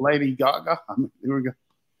 She's Lady Gaga. Here we go.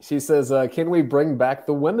 She says, "Can we bring back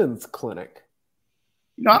the women's clinic?"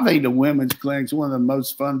 I think the women's clinic is one of the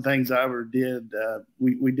most fun things I ever did.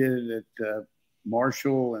 We did it at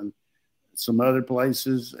Marshall and some other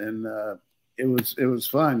places, and it was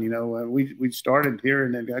fun. We started here,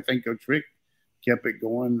 and then I think Coach Rick kept it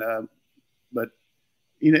going. But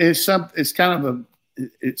it's kind of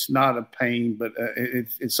it's not a pain, but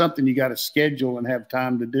it's something you got to schedule and have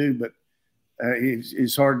time to do. But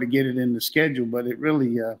it's hard to get it in the schedule. But it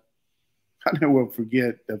really, I never will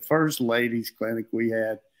forget the first ladies clinic we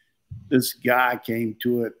had. This guy came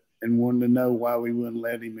to it and wanted to know why we wouldn't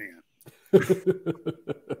let him in.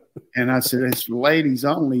 And I said, it's for ladies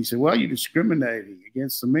only. He said, well, you're discriminating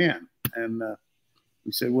against the men. And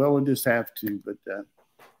we said, well, we'll just have to.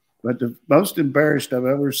 But the most embarrassed I've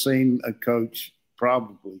ever seen a coach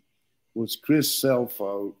probably was Chris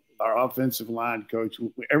Selfo, our offensive line coach.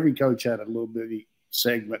 Every coach had a little bitty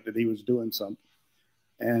segment that he was doing something.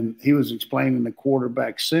 And he was explaining the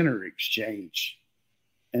quarterback center exchange.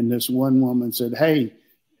 And this one woman said, hey,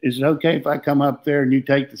 is it okay if I come up there and you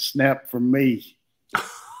take the snap from me?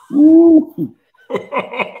 Woo! She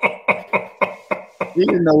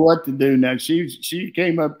didn't know what to do now. She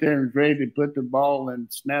came up there and was ready to put the ball and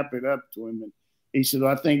snap it up to him. And he said,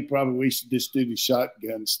 well, I think probably we should just do the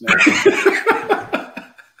shotgun snap.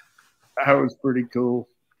 That was pretty cool.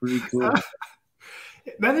 Pretty cool.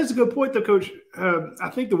 That is a good point, though, Coach. I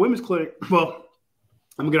think the women's clinic, well,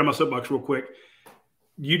 I'm going to get on my soapbox real quick.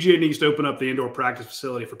 UGA needs to open up the indoor practice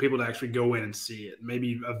facility for people to actually go in and see it.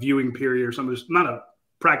 Maybe a viewing period or something. Just not a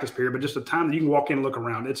practice period, but just a time that you can walk in and look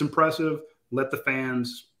around. It's impressive. Let the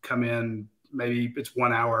fans come in. Maybe it's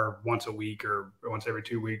 1 hour once a week or once every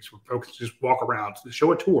 2 weeks where folks just walk around,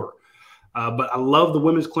 show a tour. But I love the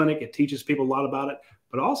women's clinic. It teaches people a lot about it.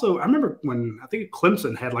 But also, I remember when I think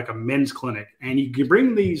Clemson had like a men's clinic, and you can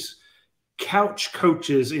bring these couch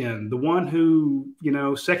coaches in, the one who,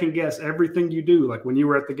 second guess everything you do. Like when you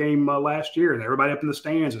were at the game last year and everybody up in the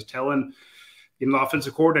stands is telling the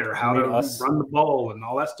offensive coordinator how to run the ball and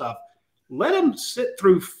all that stuff. Let them sit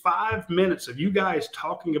through 5 minutes of you guys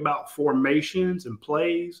talking about formations and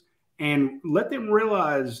plays, and let them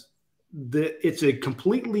realize that it's a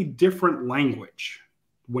completely different language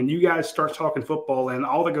when you guys start talking football and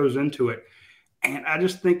all that goes into it. And I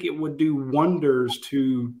just think it would do wonders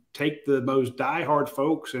to take the most diehard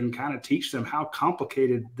folks and kind of teach them how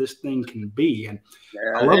complicated this thing can be. And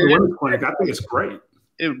I love the women's clinic. I think it's great.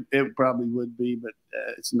 It probably would be, but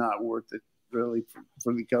it's not worth it really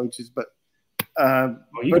for the coaches. But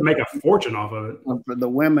you can make a fortune off of it. For the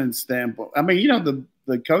women's standpoint, I mean,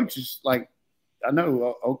 the coaches, like I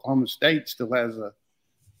know Oklahoma State still has a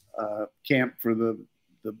camp for the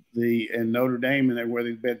in Notre Dame, and where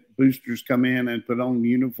they bet boosters come in and put on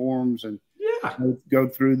uniforms and go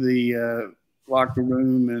through the locker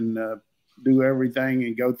room and do everything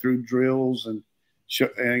and go through drills and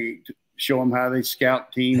show them how they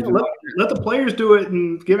scout teams. Yeah, let the players do it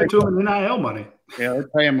and give it to them in NIL money. Yeah, they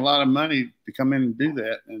pay them a lot of money to come in and do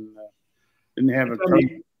that, and didn't have a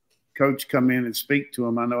coach come in and speak to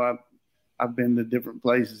them. I know I've been to different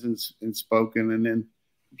places and spoken, and then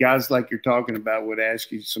guys like you're talking about would ask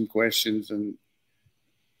you some questions, and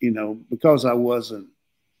because I wasn't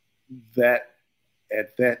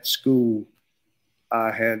at that school,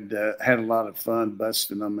 I had a lot of fun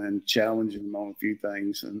busting them and challenging them on a few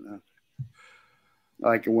things. And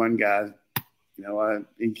like one guy,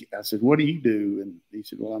 I said, "What do you do?" And he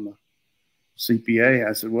said, "Well, I'm a CPA."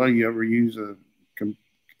 I said, "Well, you ever use a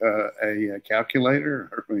calculator?"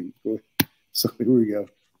 So here we go.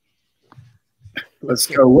 Let's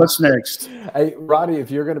go. What's next? Hey, Radi,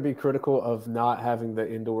 if you're going to be critical of not having the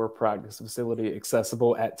indoor practice facility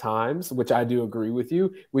accessible at times, which I do agree with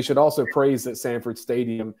you, we should also praise that Sanford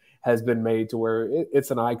Stadium has been made to where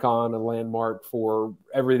it's an icon, a landmark for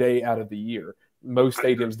every day out of the year. Most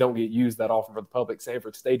stadiums don't get used that often for the public.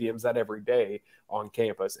 Sanford Stadium's that every day on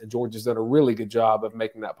campus, and Georgia's done a really good job of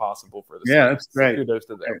making that possible for the students. That's great. So kudos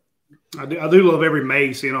to them. I do love every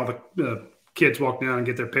May seeing all the kids walk down and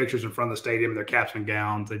get their pictures in front of the stadium, their caps and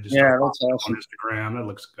gowns. They just that's awesome. On Instagram. That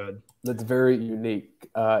looks good. That's very unique.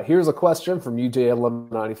 Here's a question from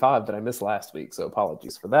UJ1195 that I missed last week, so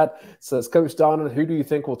apologies for that. It says, Coach Donnan, who do you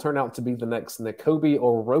think will turn out to be the next Nakobe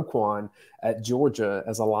or Roquan at Georgia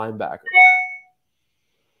as a linebacker?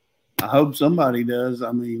 I hope somebody does.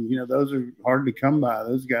 I mean, those are hard to come by.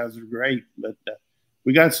 Those guys are great, but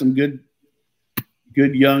we got some good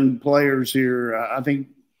young players here. I think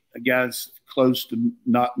a guy's close to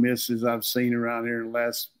not misses I've seen around here in the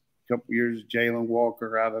last couple of years. Jalen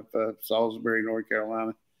Walker out of Salisbury, North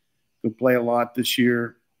Carolina, will play a lot this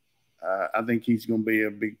year. I think he's going to be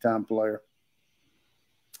a big-time player.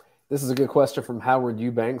 This is a good question from Howard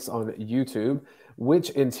Eubanks on YouTube. Which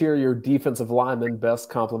interior defensive lineman best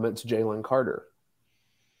complements Jalen Carter?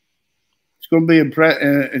 It's going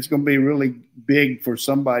to be really big for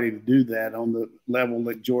somebody to do that on the level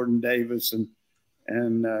that Jordan Davis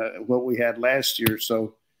and what we had last year.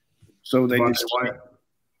 So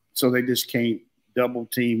they just can't double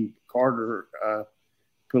team Carter.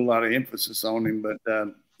 Put a lot of emphasis on him, but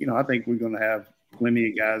I think we're going to have plenty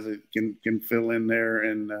of guys that can fill in there,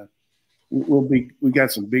 and we got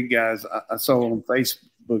some big guys. I saw on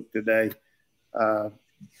Facebook today,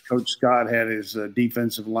 Coach Scott had his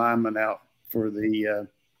defensive lineman out for the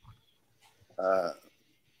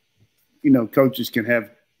coaches can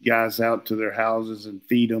have guys out to their houses and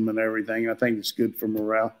feed them and everything. I think it's good for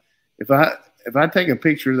morale. If I take a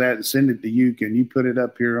picture of that and send it to you, can you put it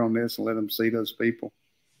up here on this and let them see those people?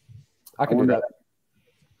 I can do that.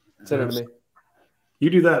 Send it to me. You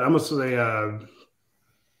do that. I'm going to say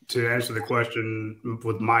to answer the question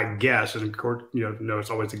with my guess, and of course, it's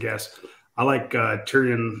always a guess. I like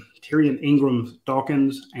Tyrion Ingram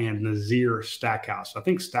Dawkins and Nazir Stackhouse. I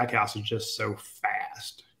think Stackhouse is just so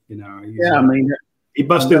fast. He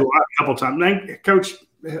busted a couple times. Coach,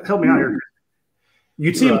 help me out here.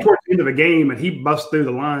 You'd see him towards the end of a game, and he busts through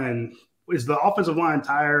the line. Is the offensive line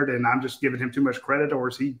tired, and I'm just giving him too much credit, or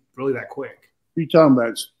is he really that quick? What are you talking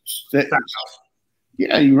about?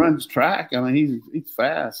 Yeah, he runs track. I mean, he's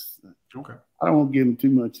fast. Okay. I don't want to give him too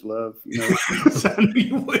much love. I knew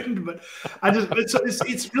you wouldn't, but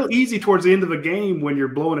it's real easy towards the end of a game when you're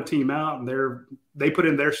blowing a team out and they put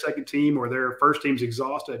in their second team or their first team's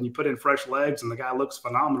exhausted, and you put in fresh legs and the guy looks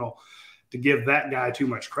phenomenal, to give that guy too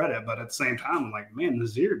much credit. But at the same time, I'm like, man,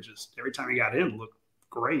 Nazir just every time he got in looked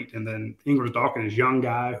great. And then Ingram Dawkins is a young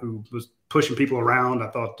guy who was pushing people around. I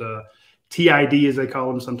thought TID, as they call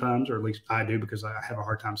them sometimes, or at least I do, because I have a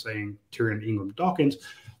hard time saying Tyrion Ingram Dawkins.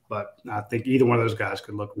 But I think either one of those guys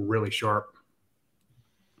could look really sharp.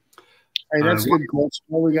 Hey, that's a good question.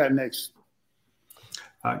 What we got next?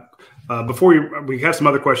 Before we have some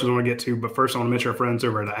other questions I want to get to, but first I want to mention our friends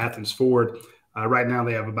over at Athens Ford. Right now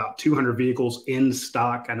they have about 200 vehicles in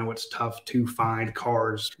stock. I know it's tough to find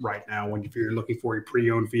cars right now if you're looking for a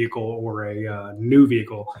pre-owned vehicle or a new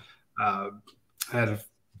vehicle. I had a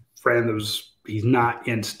friend he's not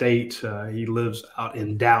in state. He lives out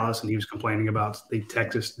in Dallas, and he was complaining about the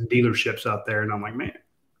Texas dealerships out there. And I'm like, man,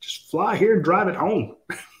 just fly here and drive it home.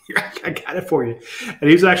 I got it for you. And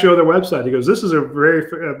he's actually on their website. He goes, this is a very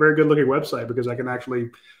good looking website because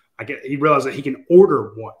he realized that he can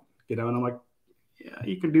order one, and I'm like, yeah,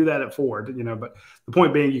 you can do that at Ford, but the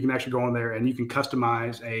point being, you can actually go on there and you can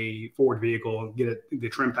customize a Ford vehicle and get it, the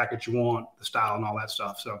trim package you want, the style and all that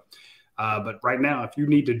stuff. So, but right now, if you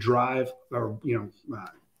need to drive or, you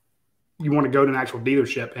want to go to an actual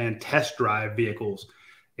dealership and test drive vehicles,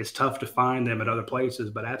 it's tough to find them at other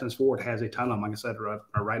places, but Athens Ford has a ton of them. Like I said,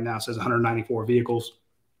 right now it says 194 vehicles.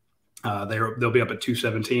 They'll be up at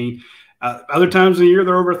 217. Other times in the year,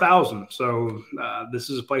 they're over 1,000. So this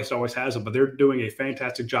is a place that always has them, but they're doing a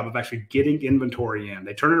fantastic job of actually getting inventory in.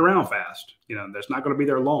 They turn it around fast. That's not going to be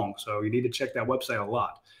there long. So you need to check that website a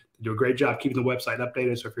lot. They do a great job keeping the website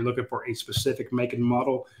updated. So if you're looking for a specific make and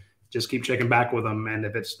model, just keep checking back with them. And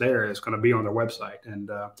if it's there, it's going to be on their website. And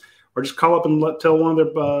or just call up and tell one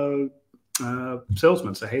of their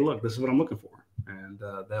salesmen, say, hey, look, this is what I'm looking for. And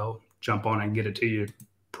they'll jump on and get it to you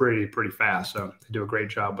pretty fast. So they do a great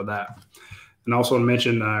job with that. And also to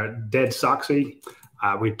mention Dead Soxy.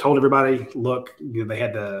 We told everybody, look, they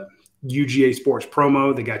had the UGASports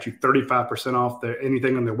promo. They got you 35% off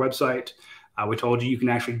anything on their website. We told you can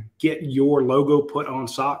actually get your logo put on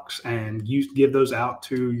socks and give those out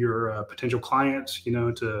to your potential clients,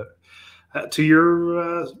 to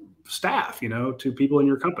your staff, to people in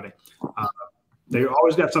your company. They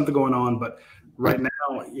always got something going on, but right now,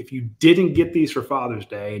 if you didn't get these for Father's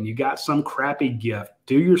Day and you got some crappy gift,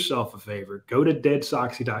 do yourself a favor. Go to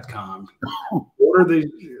deadsoxy.com. Order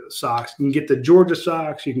the socks. You can get the Georgia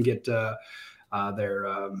socks. You can get their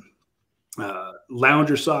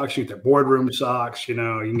lounger socks. You can get their boardroom socks. You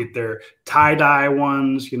can get their tie-dye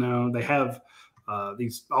ones. They have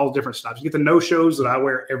these all different styles. You get the no-shows that I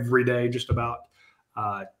wear every day just about.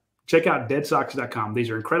 Check out deadsoxy.com. These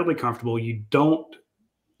are incredibly comfortable. You don't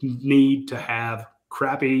need to have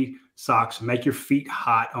crappy socks make your feet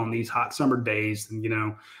hot on these hot summer days, and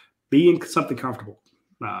be in something comfortable.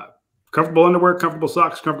 Comfortable underwear, comfortable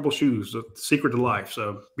socks, comfortable shoes, the secret to life.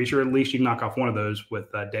 So be sure at least you can knock off one of those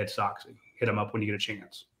with Dead Soxy. Hit them up when you get a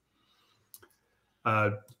chance.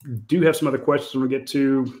 Do have some other questions we'll get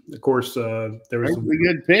to. Of course, there was a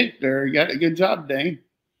good pick there. You got a good job, Dayne.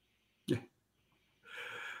 Yeah.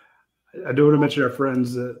 I do want to mention our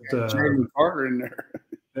friends that Jaden Carter in there.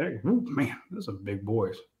 Hey, ooh, man, those are big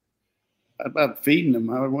boys. How about feeding them?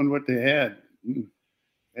 I wonder what they had.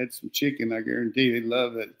 Had some chicken. I guarantee they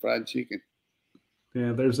love that fried chicken.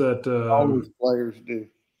 Yeah, there's that. All those players do.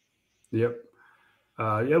 Yep.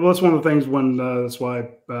 Yeah, well, that's one of the things that's why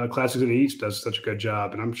Classics of the East does such a good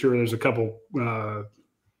job. And I'm sure there's a couple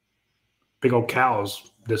big old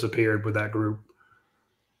cows disappeared with that group.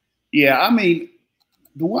 Yeah, I mean,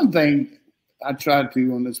 the one thing I try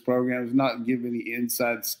to on this program is not give any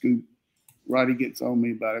inside scoop. Roddy gets on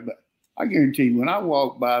me about it, but I guarantee you, when I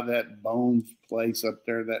walk by that Bones place up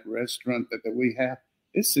there, that restaurant that we have,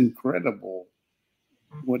 it's incredible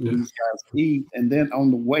what these guys eat. And then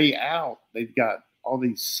on the way out, they've got all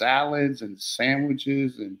these salads and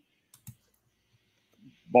sandwiches and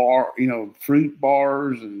fruit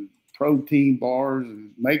bars and protein bars,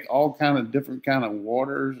 and make all kind of different kind of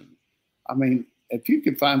waters. I mean, if you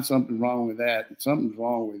can find something wrong with that, something's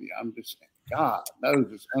wrong with you. I'm just saying, God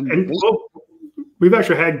knows it's unbelievable. We've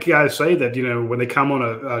actually had guys say that, when they come on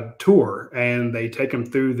a tour and they take them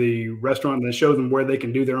through the restaurant and they show them where they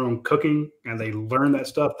can do their own cooking and they learn that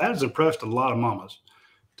stuff. That has impressed a lot of mamas.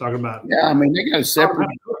 Talking about, yeah, I mean, they got a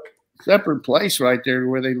separate place right there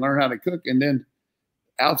where they learn how to cook. And then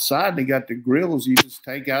outside, they got the grills you just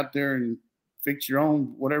take out there and fix your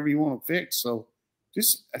own whatever you want to fix. So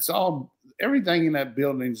it's all, everything in that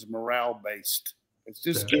building is morale based. It's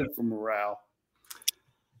just good for morale.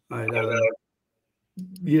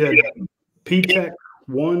 P-Tech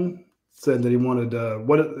 1 said that he wanted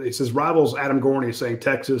it says rivals Adam Gorney is saying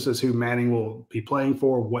Texas is who Manning will be playing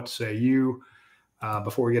for. What say you?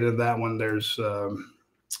 Before we get into that one, there's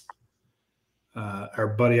our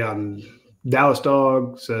buddy out in Dallas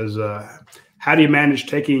Dog says, how do you manage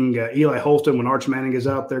taking Eli Holston when Arch Manning is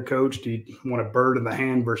out there, Coach? Do you want a bird in the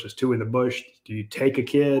hand versus two in the bush? Do you take a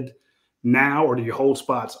kid now, or do you hold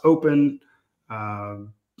spots open?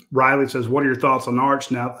 Riley says, what are your thoughts on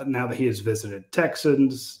Arch now that he has visited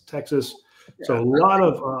Texas? So a lot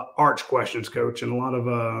of Arch questions, Coach, and a lot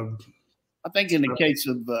of I think in the case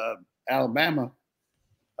of Alabama,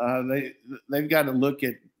 they've got to look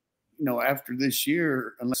at, after this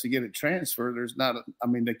year, unless they get a transfer, there's not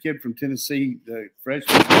the kid from Tennessee, the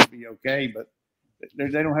freshman, will be okay, but they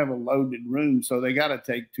don't have a loaded room, so they got to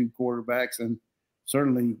take two quarterbacks, and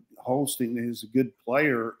certainly Holstein is a good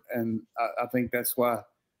player, and I think that's why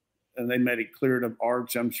they made it clear to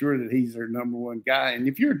Arch. I'm sure that he's their number one guy, and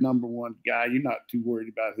if you're a number one guy, you're not too worried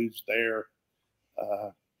about who's there,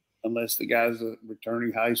 unless the guy's a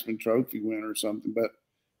returning Heisman Trophy winner or something, but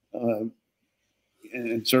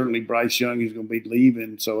and certainly Bryce Young is going to be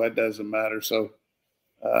leaving, so that doesn't matter. So,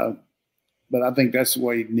 but I think that's the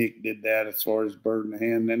way Nick did that as far as bird in the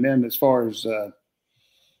hand. And then as far as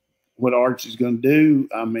what Arch is going to do,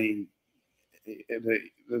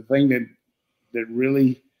 the thing that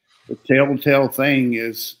really the telltale thing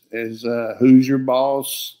is who's your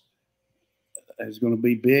boss is going to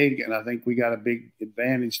be big, and I think we got a big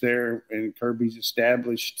advantage there. And Kirby's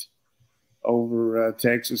established over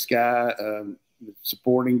Texas guy. The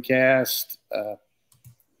supporting cast,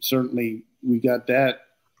 certainly we got that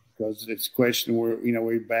because it's a question where, we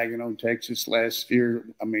were bagging on Texas last year.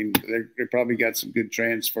 They probably got some good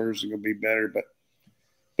transfers and going to be better.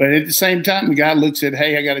 But at the same time, the guy looks at,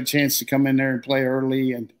 hey, I got a chance to come in there and play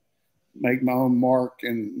early and make my own mark.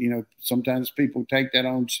 And, sometimes people take that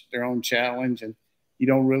on their own challenge, and you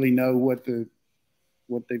don't really know what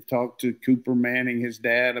they've talked to Cooper Manning, his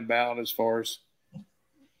dad, about as far as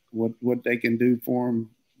what they can do for him,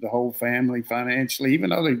 the whole family financially. Even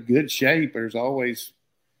though they're in good shape, there's always,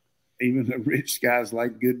 even the rich guys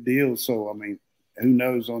like good deals. So, who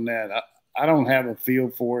knows on that? I don't have a feel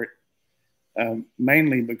for it,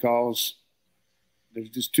 mainly because there's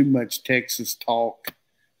just too much Texas talk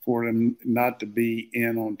for them not to be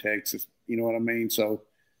in on Texas. You know what I mean? So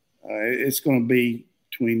it's going to be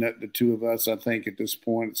between the two of us, I think, at this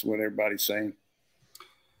point. It's what everybody's saying.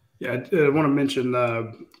 Yeah, I want to mention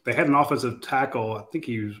they had an offensive tackle. I think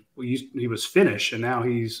he was Finnish, and now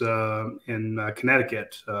he's in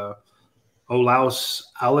Connecticut. Olaus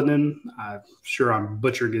Alanen. I'm sure I'm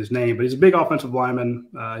butchering his name, but he's a big offensive lineman.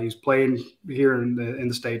 He's playing here in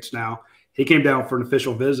the States now. He came down for an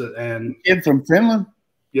official visit. And kid from Finland?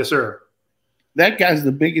 Yes, sir. That guy's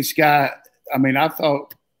the biggest guy. I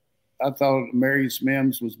thought Amarius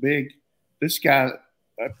Mims was big. This guy,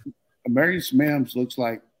 Amarius Mims, looks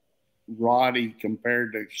like Roddy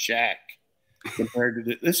compared to Shaq. Compared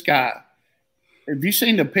to this guy, have you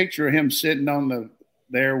seen the picture of him sitting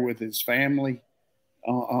there with his family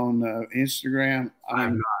on Instagram?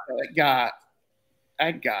 I'm not.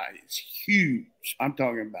 That guy is huge. I'm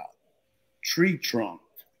talking about tree trunk,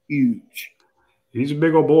 huge. He's a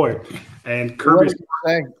big old boy. And Kirby.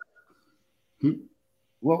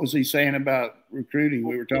 What was he saying about recruiting?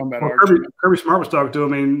 We were talking about Kirby Smart was talking to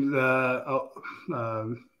him.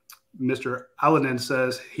 Mr. Alanen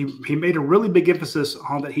says he made a really big emphasis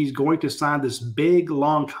on that he's going to sign this big,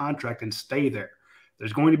 long contract and stay there.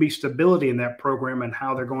 There's going to be stability in that program and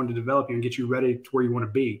how they're going to develop you and get you ready to where you want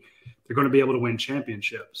to be. They're going to be able to win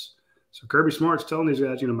championships. So Kirby Smart's telling these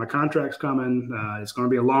guys, my contract's coming. It's going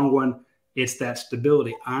to be a long one. It's that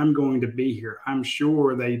stability. I'm going to be here. I'm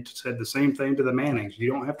sure they said the same thing to the Mannings. You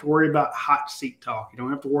don't have to worry about hot seat talk. You don't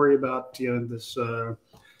have to worry about this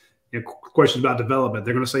questions about development.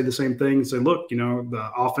 They're going to say the same thing and say, look,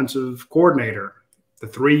 the offensive coordinator, the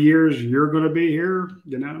 3 years you're going to be here,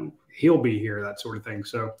 he'll be here, that sort of thing.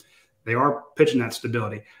 So they are pitching that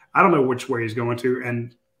stability. I don't know which way he's going to.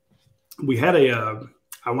 And we had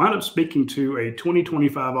I wound up speaking to a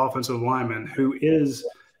 2025 offensive lineman who is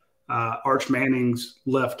Arch Manning's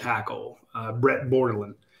left tackle, Brett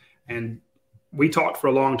Bordelin. And we talked for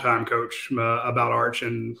a long time, Coach, about Arch.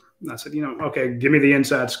 And I said, okay, give me the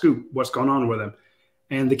inside scoop. What's going on with him?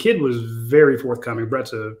 And the kid was very forthcoming.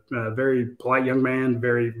 Brett's a very polite young man,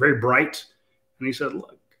 very, very bright. And he said,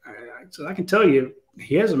 look, I can tell you,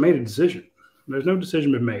 he hasn't made a decision. There's no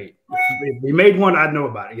decision been made. If we made one, I'd know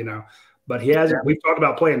about it, But he hasn't. We've talked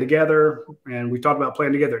about playing together, and we talked about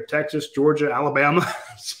playing together at Texas, Georgia, Alabama.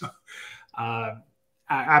 So I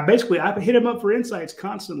hit him up for insights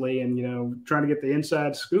constantly, and trying to get the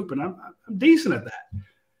inside scoop, and I'm decent at that.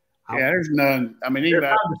 There's none. There's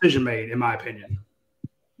not a decision made, in my opinion.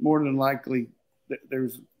 More than likely,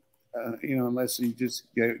 there's unless he just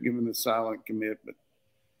given a silent commit, but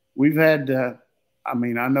we've had I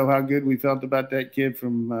mean, I know how good we felt about that kid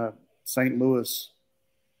from St. Louis.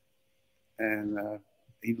 And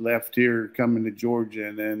he left here coming to Georgia,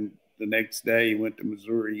 and then the next day he went to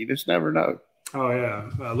Missouri. You just never know. Oh, yeah.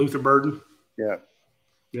 Luther Burden. Yeah.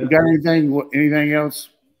 Yeah. You got anything else?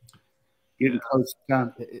 Getting close to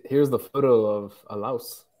time. Here's the photo of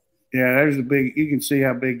Alaus. Yeah, there's a big – you can see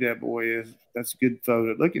how big that boy is. That's a good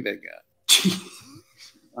photo. Look at that guy.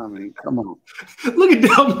 I mean, come on. Look at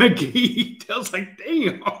Del McGee. Del's like,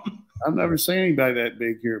 damn. I've never seen anybody that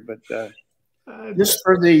big here. But just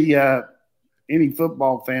for the any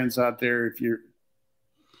football fans out there, if you're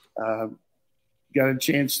got a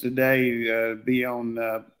chance today, be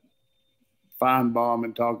on Feinbaum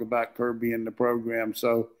and talk about Kirby and the program.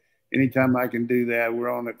 So anytime I can do that, we're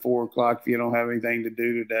on at 4 o'clock. If you don't have anything to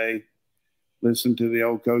do today, listen to the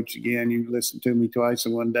old coach again. You listen to me twice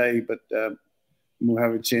in one day, but we'll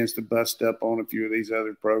have a chance to bust up on a few of these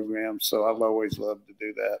other programs. So I'll always love to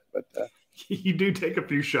do that. But you do take a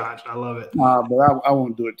few shots. I love it. But I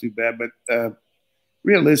won't do it too bad. But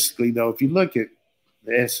realistically, though, if you look at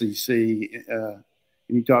the SEC and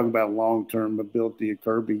you talk about long-term ability of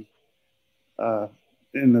Kirby,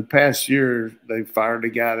 in the past year, they fired a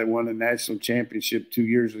guy that won a national championship 2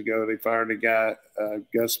 years ago. They fired a guy,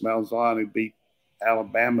 Gus Malzahn, who beat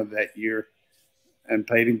Alabama that year and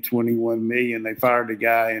paid him $21 million. They fired a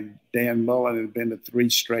guy, and Dan Mullen had been to 3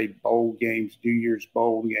 straight bowl games, New Year's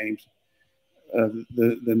bowl games,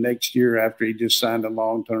 the next year after he just signed a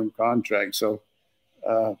long-term contract. So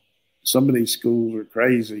some of these schools are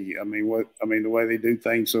crazy. I mean, the way they do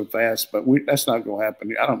things so fast. But that's not going to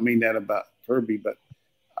happen. I don't mean that about Kirby, but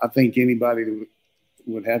I think anybody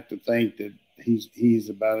would have to think that he's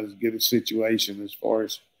about as good a situation as far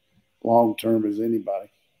as long-term as anybody.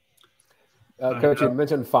 Coach, you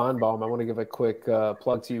mentioned Feinbaum. I want to give a quick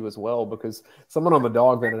plug to you as well, because someone on the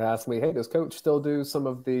dog then had asked me, hey, does Coach still do some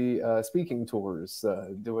of the speaking tours,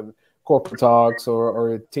 doing corporate talks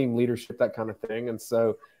or team leadership, that kind of thing? And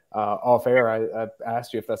so off air, I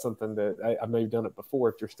asked you if that's something that I may have done it before,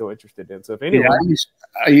 if you're still interested in. So if anyone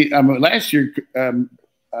last year,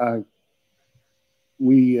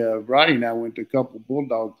 Radi and I went to a couple of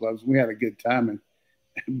Bulldog clubs. We had a good time, and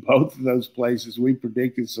in both of those places, we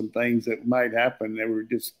predicted some things that might happen. They were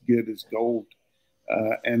just good as gold.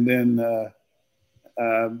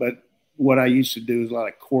 But what I used to do is a lot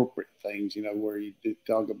of corporate things, where you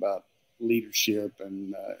talk about leadership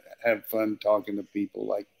and have fun talking to people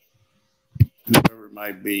like whoever it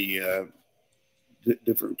might be,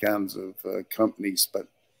 different kinds of companies. But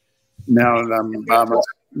now that I'm by myself,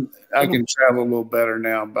 I can travel a little better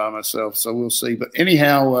now by myself. So we'll see. But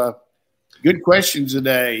anyhow, good questions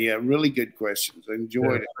today. Really good questions. I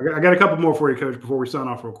enjoyed it. I got a couple more for you, Coach, before we sign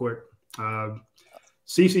off real quick.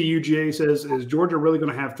 CCUGA says, is Georgia really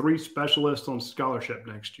going to have 3 specialists on scholarship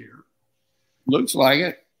next year? Looks like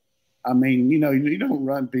it. I mean, you don't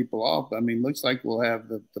run people off. I mean, looks like we'll have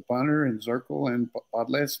the punter and Zirkle and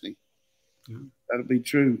Podlesny. Yeah. That'll be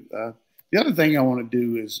true. The other thing I want to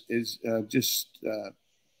do is just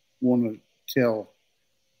want to tell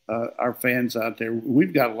our fans out there,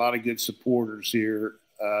 we've got a lot of good supporters here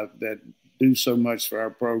that do so much for our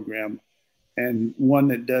program, and one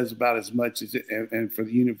that does about as much as and for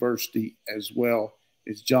the university as well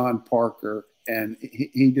is John Parker, and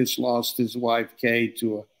he just lost his wife Kay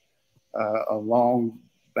to a long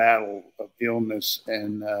battle of illness,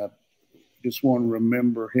 and just want to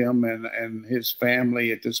remember him and his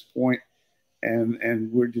family at this point.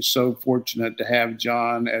 And we're just so fortunate to have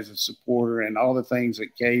John as a supporter, and all the things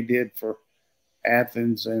that Kay did for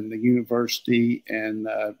Athens and the university, and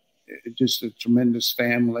just a tremendous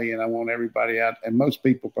family. And I want everybody out, and most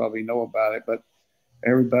people probably know about it, but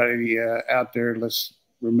everybody out there, let's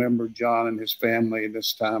remember John and his family in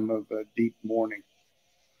this time of deep mourning.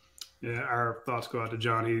 Yeah, our thoughts go out to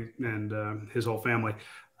John and his whole family.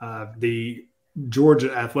 The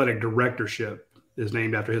Georgia Athletic Directorship is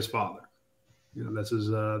named after his father. This is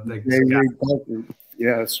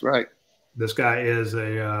yeah, that's right. This guy is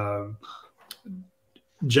a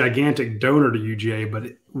gigantic donor to UGA,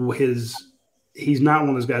 but he's not one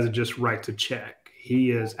of those guys that just writes a check.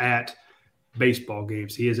 He is at baseball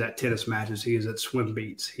games. He is at tennis matches. He is at swim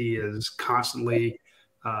meets. He is constantly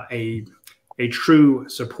a true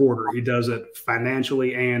supporter. He does it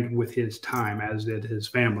financially and with his time, as did his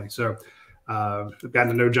family. So I've gotten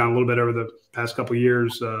to know John a little bit over the past couple of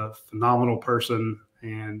years. Phenomenal person,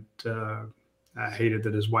 and I hated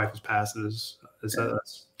that his wife has passed.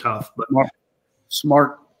 That's tough, but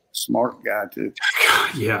smart guy too.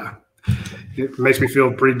 Yeah, it makes me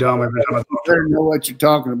feel pretty dumb every time I better know what you're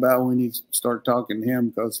talking about when you start talking to him,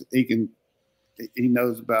 because he can he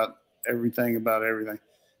knows about everything.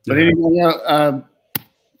 But anyway,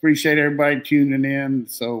 appreciate everybody tuning in.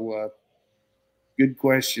 So good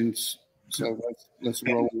questions. So let's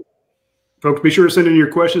roll. Folks, be sure to send in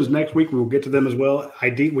your questions next week. We'll get to them as well.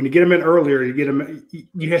 When you get them in earlier,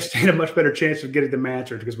 you stand a much better chance of getting them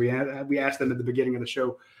answered because we asked them at the beginning of the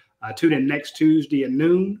show. Tune in next Tuesday at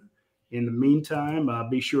noon. In the meantime,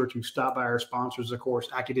 be sure to stop by our sponsors, of course,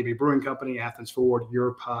 Academy Brewing Company, Athens Ford,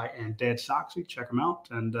 Your Pie, and Dead Soxy. Check them out.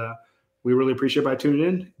 And we really appreciate everybody tuning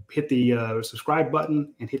in. Hit the subscribe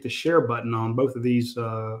button and hit the share button on both of these,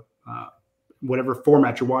 whatever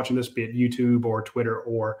format you're watching this, be it YouTube or Twitter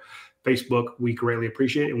or Facebook. We greatly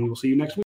appreciate it, and we will see you next week.